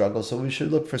 right? A struggle. So we should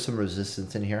look for some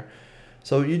resistance in here.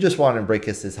 So you just want to break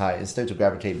yesterday's high and start to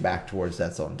gravitate back towards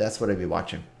that zone. That's what I'd be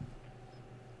watching.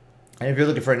 And if you're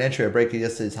looking for an entry, a break of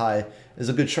yesterday's high is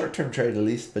a good short-term trade at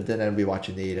least, but then I'd be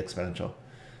watching the 8 exponential.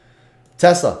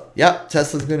 Tesla. Yep,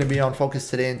 Tesla's going to be on focus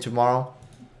today and tomorrow.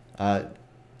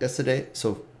 Yesterday,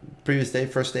 so previous day,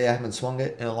 first day I haven't swung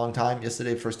it in a long time.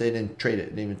 Yesterday, first day, didn't trade it,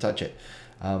 didn't even touch it.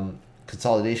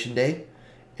 Consolidation day.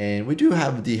 And we do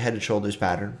have the head and shoulders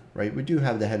pattern, right? We do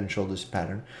have the head and shoulders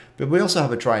pattern, but we also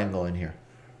have a triangle in here,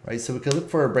 right? So we can look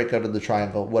for a breakout of the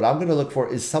triangle. What I'm going to look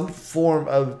for is some form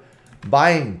of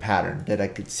buying pattern that I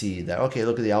could see that, okay,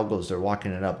 look at the algos, they're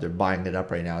walking it up, they're buying it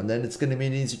up right now. And then it's going to be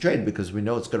an easy trade because we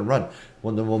know it's going to run.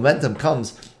 When the momentum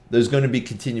comes, there's going to be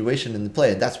continuation in the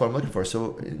play, and that's what I'm looking for.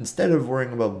 So instead of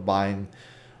worrying about buying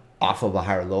off of a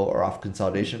higher low or off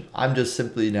consolidation, I'm just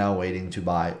simply now waiting to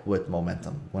buy with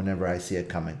momentum whenever I see it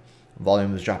coming.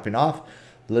 Volume is dropping off,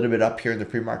 a little bit up here in the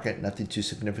pre-market, nothing too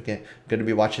significant. Going to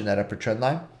be watching that upper trend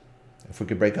line. If we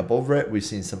could break up over it, we've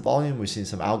seen some volume, we've seen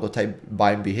some algo type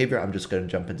buying behavior. I'm just going to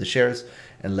jump into shares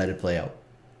and let it play out.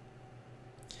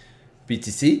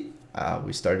 BTC,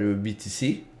 we started with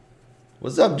BTC.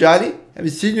 What's up, Johnny?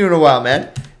 Haven't seen you in a while,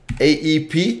 man.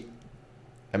 AEP,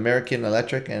 American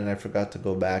Electric, and I forgot to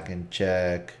go back and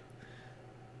check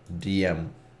DM.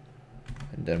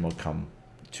 And then we'll come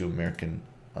to American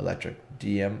Electric.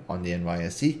 DM on the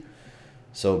NYSE.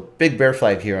 So big bear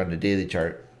flag here on the daily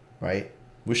chart, right?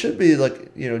 We should be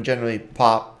like, you know, generally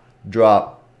pop,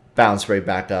 drop, bounce right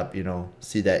back up, you know,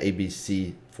 see that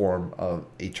ABC form of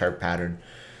a chart pattern.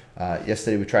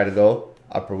 Yesterday we tried to go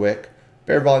upper wick.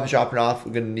 Bear volume dropping off.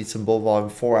 We're going to need some bull volume.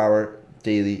 4 hour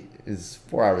daily is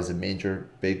 4 hours a major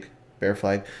big bear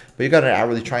flag. But you got an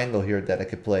hourly triangle here that I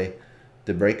could play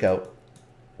the breakout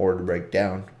or the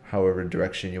breakdown, however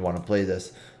direction you want to play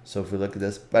this. So if we look at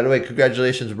this, by the way,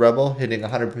 congratulations, Rebel, hitting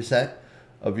 100%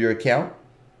 of your account.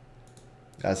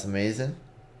 That's amazing.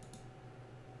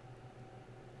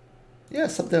 Yeah,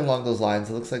 something along those lines.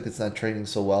 It looks like it's not trading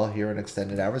so well here in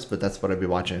extended hours, but that's what I'd be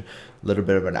watching. A little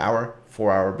bit of an hour,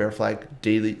 4 hour bear flag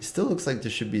daily. Still looks like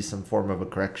there should be some form of a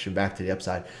correction back to the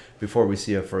upside before we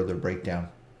see a further breakdown.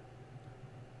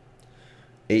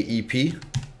 AEP,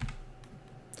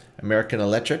 American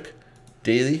Electric,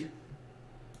 daily.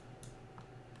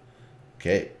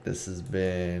 Okay, this has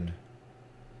been...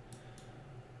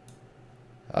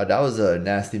 that was a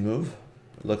nasty move.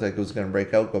 It looked like it was going to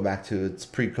break out, go back to its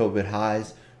pre-COVID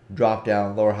highs, drop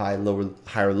down, lower high, lower,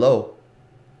 higher low.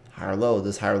 Higher low.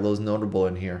 This higher low is notable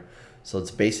in here. So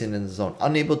it's basing in the zone,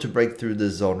 unable to break through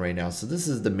this zone right now. So this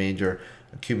is the major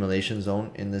accumulation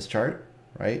zone in this chart,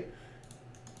 right?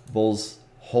 Bulls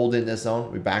holding this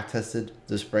zone. We back tested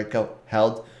this breakout,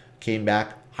 held, came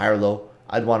back, higher low.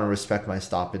 I'd want to respect my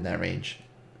stop in that range.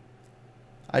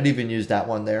 I'd even use that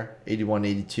one there, 81,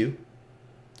 82.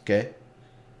 Okay,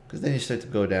 because then you start to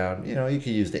go down. You know, you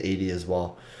could use the 80 as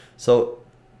well. So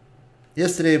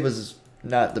yesterday was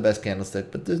not the best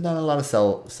candlestick, but there's not a lot of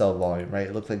sell volume, right?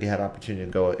 It looked like it had opportunity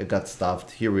to go. It got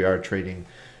stuffed. Here we are trading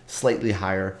slightly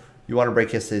higher. You want to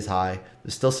break yesterday's high.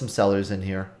 There's still some sellers in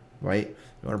here, right?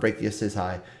 You want to break yesterday's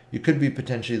high. You could be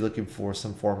potentially looking for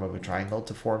some form of a triangle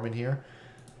to form in here.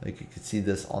 Like you could see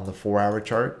this on the 4-hour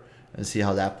chart and see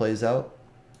how that plays out,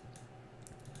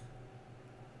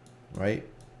 right?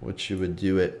 Which you would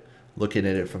do it looking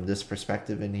at it from this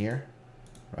perspective in here,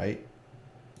 right?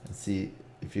 And see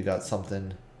if you got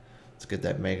something. Let's get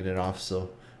that magnet off so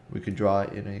we could draw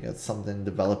it. You know, you got something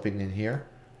developing in here.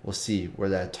 We'll see where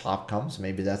that top comes.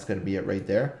 Maybe that's going to be it right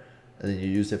there. And then you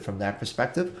use it from that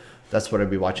perspective. That's what I'd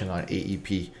be watching on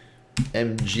AEP.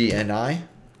 MGNI,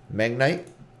 Magnite,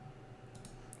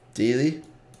 daily,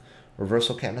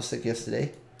 reversal candlestick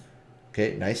yesterday.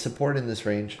 Okay, nice support in this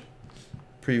range.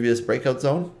 Previous breakout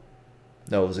zone,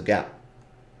 no, it was a gap.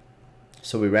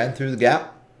 So we ran through the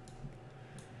gap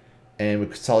and we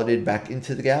consolidated back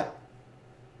into the gap.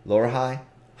 Lower high,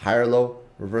 higher low,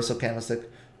 reversal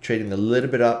candlestick, trading a little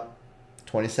bit up,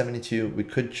 2072. We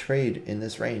could trade in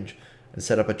this range and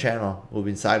set up a channel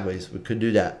moving sideways. We could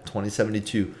do that.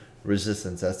 2072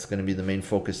 resistance, that's going to be the main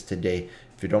focus today.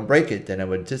 If you don't break it, then I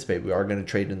would anticipate we are going to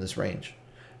trade in this range.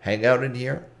 Hang out in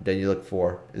here, then you look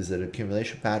for, is it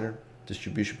accumulation pattern,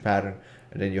 distribution pattern,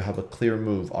 and then you have a clear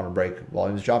move on a break.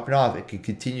 Volume's dropping off, it could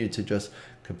continue to just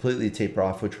completely taper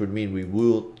off, which would mean we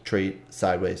will trade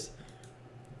sideways.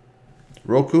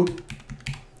 Roku,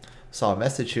 saw a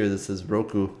message here that says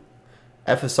Roku.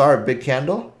 FSR, big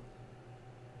candle.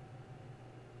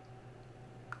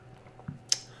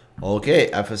 Okay,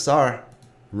 FSR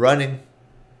running.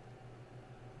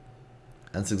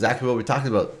 That's exactly what we talked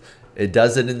about. It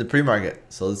does it in the pre-market.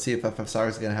 So let's see if FSR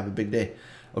is going to have a big day.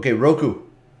 Okay, Roku.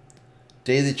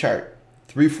 Daily chart.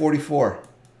 344.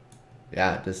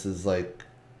 Yeah, this is like,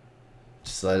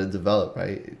 just let it develop,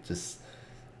 right?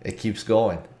 It keeps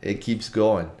going. It keeps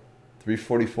going.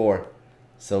 344.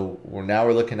 So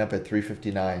we're looking up at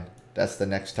 359. That's the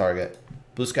next target.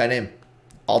 Blue sky name.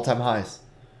 All-time highs.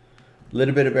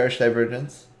 Little bit of bearish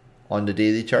divergence on the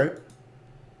daily chart,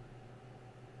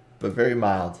 but very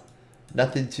mild.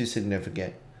 Nothing too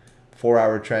significant.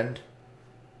 4-hour trend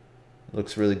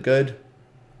looks really good.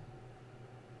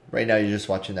 Right now, you're just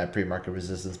watching that pre-market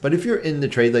resistance. But if you're in the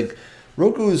trade, like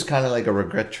Roku is kind of like a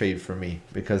regret trade for me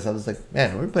because I was like,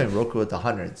 man, we're playing Roku at the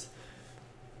hundreds.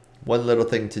 One little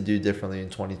thing to do differently in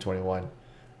 2021: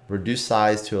 reduce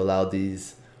size to allow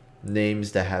these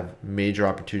names that have major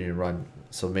opportunity to run.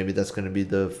 So maybe that's going to be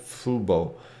the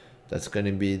Fubo, that's going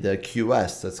to be the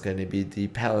QS, that's going to be the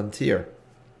Palantir,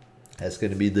 that's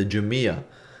going to be the Jumia,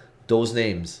 those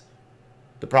names.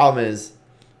 The problem is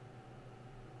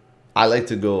I like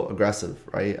to go aggressive,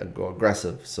 right? I go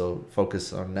aggressive, so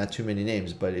focus on not too many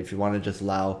names. But if you want to just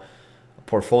allow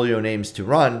portfolio names to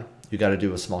run, you got to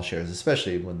do with small shares,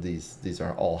 especially when these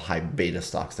are all high beta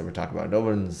stocks that we're talking about. No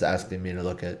one's asking me to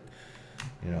look at,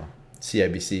 you know,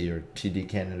 CIBC or TD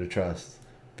Canada Trust,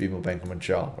 BMO Bank of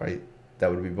Montreal, right? That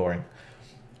would be boring.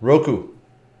 Roku,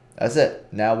 that's it.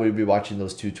 Now we'll be watching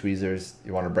those two tweezers.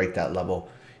 You want to break that level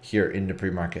here in the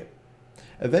pre-market.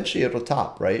 Eventually it'll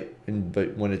top, right?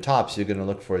 But when it tops, you're going to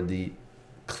look for the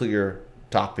clear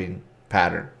topping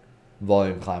pattern,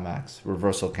 volume climax,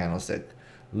 reversal candlestick,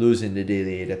 losing the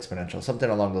daily 8 exponential, something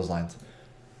along those lines.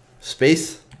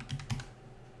 Space.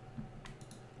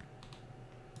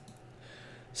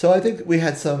 So I think we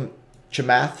had some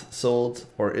Chamath sold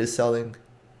or is selling,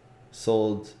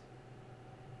 sold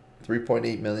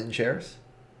 3.8 million shares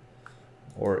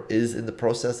or is in the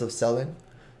process of selling.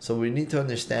 So we need to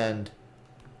understand,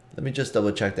 let me just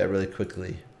double check that really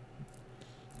quickly.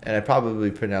 And I'm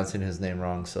probably pronouncing his name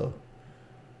wrong, so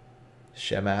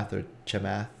Chamath or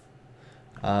Chamath.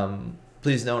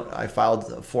 Please note, I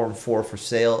filed Form 4 for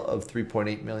sale of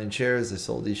 3.8 million shares. I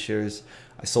sold these shares.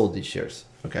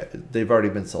 Okay, they've already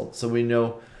been sold. So we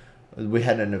know we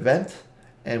had an event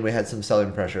and we had some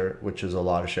selling pressure, which is a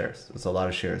lot of shares. It's a lot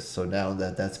of shares. So now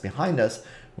that that's behind us,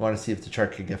 we want to see if the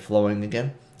chart can get flowing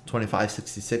again.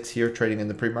 25.66 here, trading in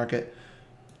the pre-market.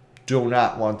 Do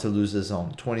not want to lose the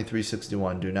zone.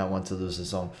 23.61, do not want to lose the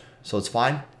zone. So it's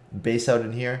fine. Base out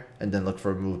in here and then look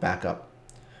for a move back up.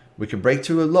 We can break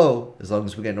through a low as long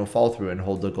as we get no fall through and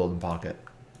hold the golden pocket.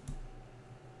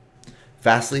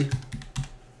 Fastly.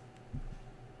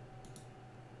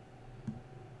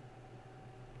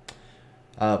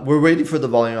 We're waiting for the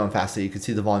volume on Fastly. You can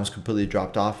see the volume's completely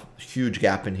dropped off. Huge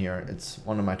gap in here. It's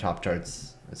one of my top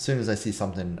charts. As soon as I see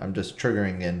something, I'm just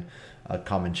triggering in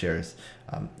common shares.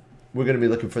 We're going to be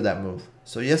looking for that move.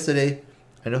 So yesterday,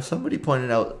 I know somebody pointed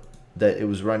out that it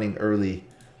was running early.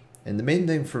 And the main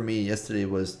thing for me yesterday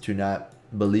was to not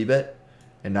believe it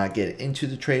and not get into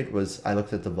the trade was I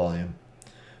looked at the volume.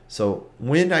 So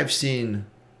when I've seen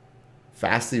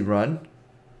Fastly run,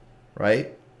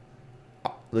 right?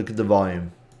 Look at the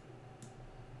volume.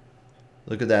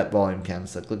 Look at that volume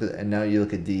candlestick. Look at, and now you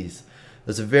look at these.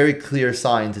 That's a very clear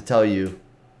sign to tell you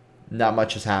not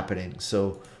much is happening.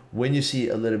 So when you see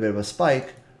a little bit of a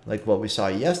spike, like what we saw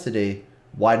yesterday,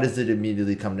 why does it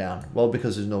immediately come down? Well,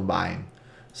 because there's no buying.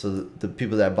 So the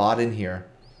people that bought in here,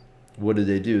 what did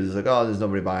they do? It's like, oh, there's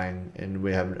nobody buying, and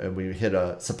we hit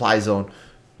a supply zone.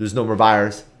 There's no more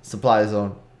buyers. Supply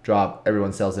zone, drop,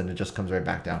 everyone sells it, and it just comes right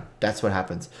back down. That's what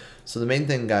happens. So the main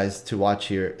thing, guys, to watch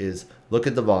here is look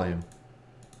at the volume.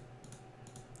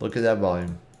 Look at that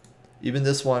volume. Even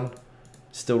this one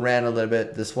still ran a little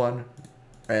bit. This one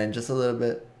ran just a little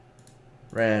bit.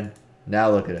 Ran. Now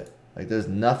look at it. Like there's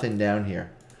nothing down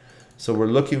here. So we're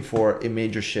looking for a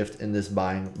major shift in this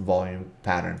buying volume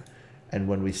pattern. And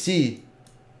when we see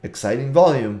exciting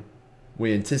volume,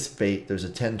 we anticipate there's a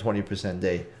 10-20%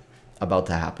 day about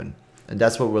to happen. And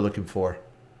that's what we're looking for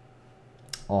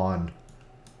on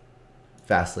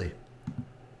Fastly.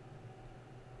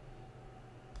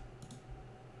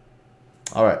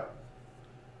 All right.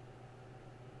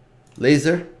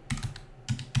 Laser.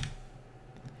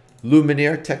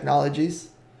 Luminaire Technologies.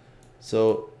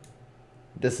 So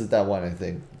this is that one, I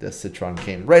think. The Citron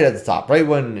came right at the top, right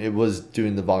when it was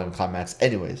doing the volume climax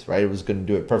anyways, right? It was going to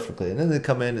do it perfectly. And then they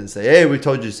come in and say, hey, we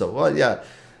told you so. Well, yeah,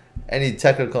 any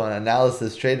technical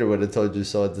analysis trader would have told you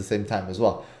so at the same time as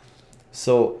well.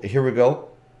 So here we go.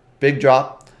 Big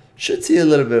drop. Should see a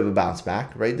little bit of a bounce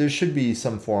back, right? There should be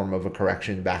some form of a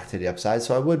correction back to the upside.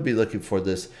 So I would be looking for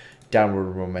this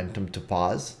downward momentum to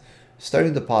pause.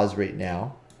 Starting to pause right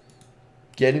now.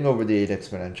 Getting over the 8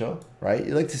 exponential, right?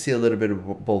 You like to see a little bit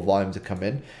of bull volume to come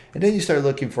in. And then you start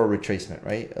looking for a retracement,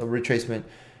 right? A retracement.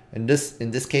 In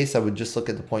this case, I would just look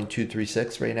at the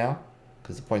 0.236 right now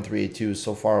because the 0.382 is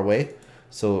so far away.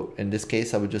 So in this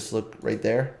case, I would just look right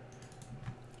there.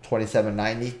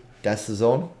 27.90, that's the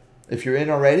zone. If you're in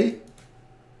already,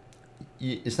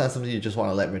 it's not something you just want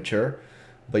to let mature,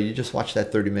 but you just watch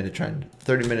that 30-minute trend.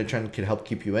 30-minute trend can help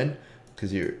keep you in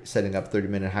because you're setting up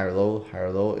 30-minute higher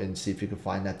low, and see if you can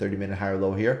find that 30-minute higher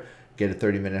low here, get a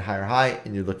 30-minute higher high,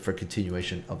 and you look for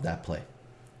continuation of that play.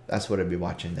 That's what I'd be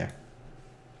watching there.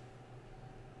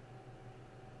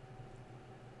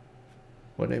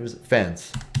 What name is it?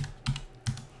 Fans.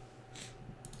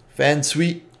 Fan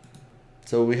Suite.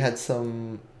 So we had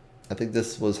some, I think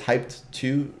this was hyped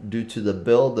too due to the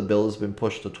bill. The bill has been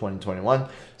pushed to 2021.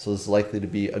 So it's likely to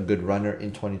be a good runner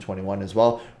in 2021 as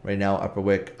well. Right now, upper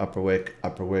wick, upper wick,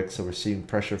 upper wick. So we're seeing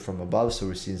pressure from above. So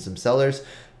we're seeing some sellers.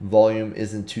 Volume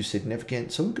isn't too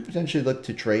significant. So we could potentially look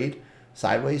to trade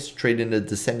sideways, trade in a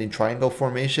descending triangle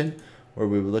formation where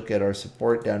we would look at our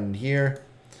support down in here.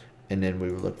 And then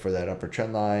we would look for that upper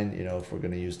trend line, you know, if we're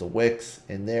going to use the wicks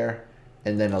in there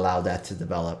and then allow that to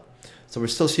develop. So we're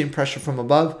still seeing pressure from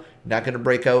above. Not going to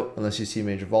break out unless you see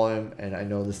major volume. And I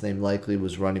know this name likely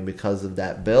was running because of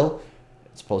that bill.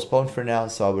 It's postponed for now.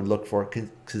 So I would look for a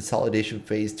consolidation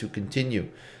phase to continue.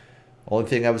 Only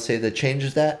thing I would say that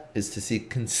changes that is to see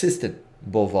consistent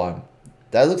bull volume.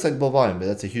 That looks like bull volume, but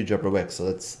that's a huge upper wick. So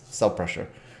that's sell pressure,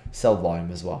 sell volume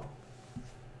as well.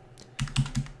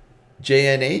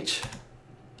 JNH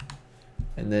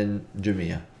and then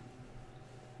Jumia.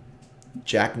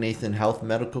 Jack Nathan Health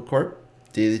Medical Corp,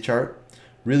 daily chart,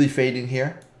 really fading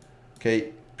here.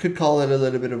 Okay, could call it a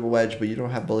little bit of a wedge, but you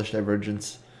don't have bullish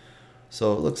divergence.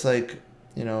 So it looks like,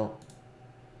 you know,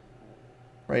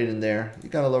 right in there, you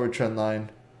got a lower trend line.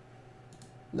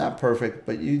 Not perfect,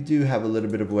 but you do have a little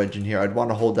bit of a wedge in here. I'd want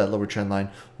to hold that lower trend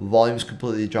line. Volume's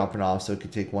completely dropping off, so it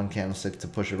could take one candlestick to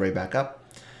push it right back up.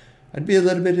 I'd be a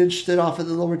little bit interested off of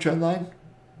the lower trend line,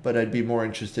 but I'd be more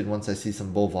interested once I see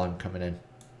some bull volume coming in,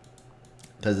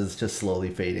 because it's just slowly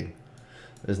fading.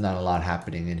 There's not a lot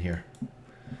happening in here.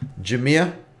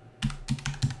 Jumia.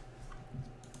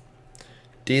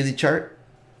 Daily chart.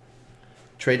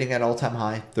 Trading at all-time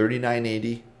high,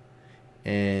 39.80.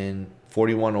 And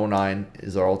 41.09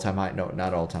 is our all-time high. No,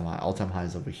 not all-time high. All-time high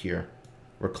is over here.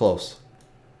 We're close.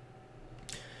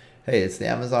 Hey, it's the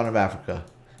Amazon of Africa.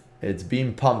 It's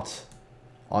being pumped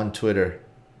on Twitter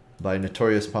by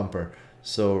Notorious Pumper.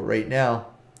 So right now,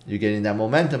 you're getting that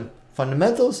momentum.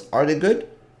 Fundamentals, are they good?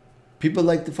 People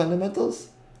like the fundamentals?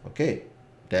 Okay,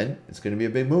 then it's going to be a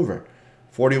big mover.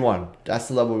 41, that's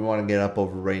the level we want to get up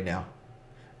over right now.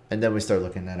 And then we start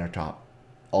looking at our top,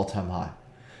 all-time high.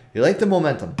 You like the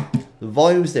momentum. The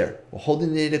volume's there. We're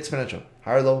holding the 8 exponential.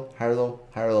 Higher low, higher low,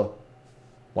 higher low.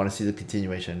 Want to see the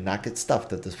continuation, not get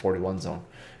stuffed at this 41 zone,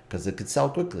 because it could sell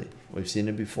quickly. We've seen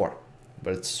it before,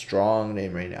 but it's a strong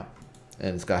name right now,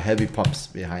 and it's got heavy pumps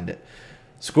behind it.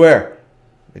 Square,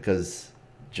 because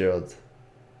Gerald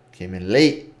came in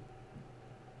late.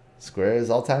 Square is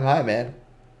all-time high, man.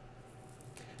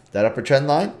 That upper trend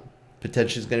line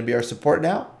potentially is going to be our support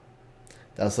now.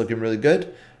 That's looking really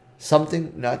good.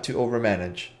 Something not to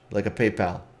overmanage, like a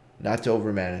PayPal, not to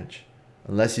overmanage,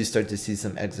 unless you start to see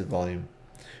some exit volume.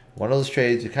 One of those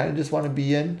trades you kind of just want to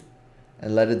be in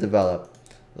and let it develop.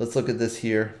 Let's look at this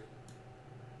here.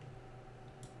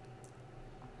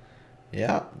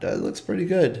 Yeah, that looks pretty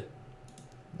good.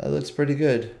 That looks pretty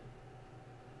good.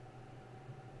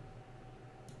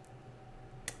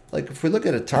 Like if we look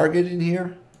at a target in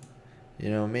here, you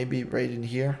know, maybe right in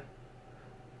here,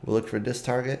 we'll look for this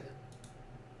target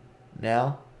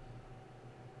now,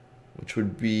 which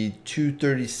would be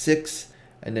 236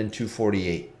 and then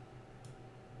 248.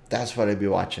 That's what I'd be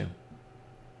watching.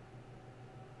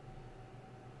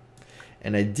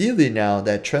 And ideally now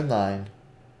that trend line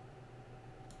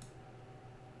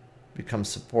becomes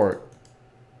support.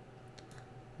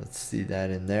 Let's see that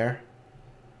in there.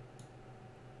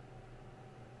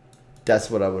 That's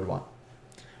what I would want.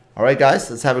 All right, guys,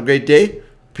 let's have a great day.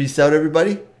 Peace out,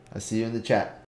 everybody. I'll see you in the chat.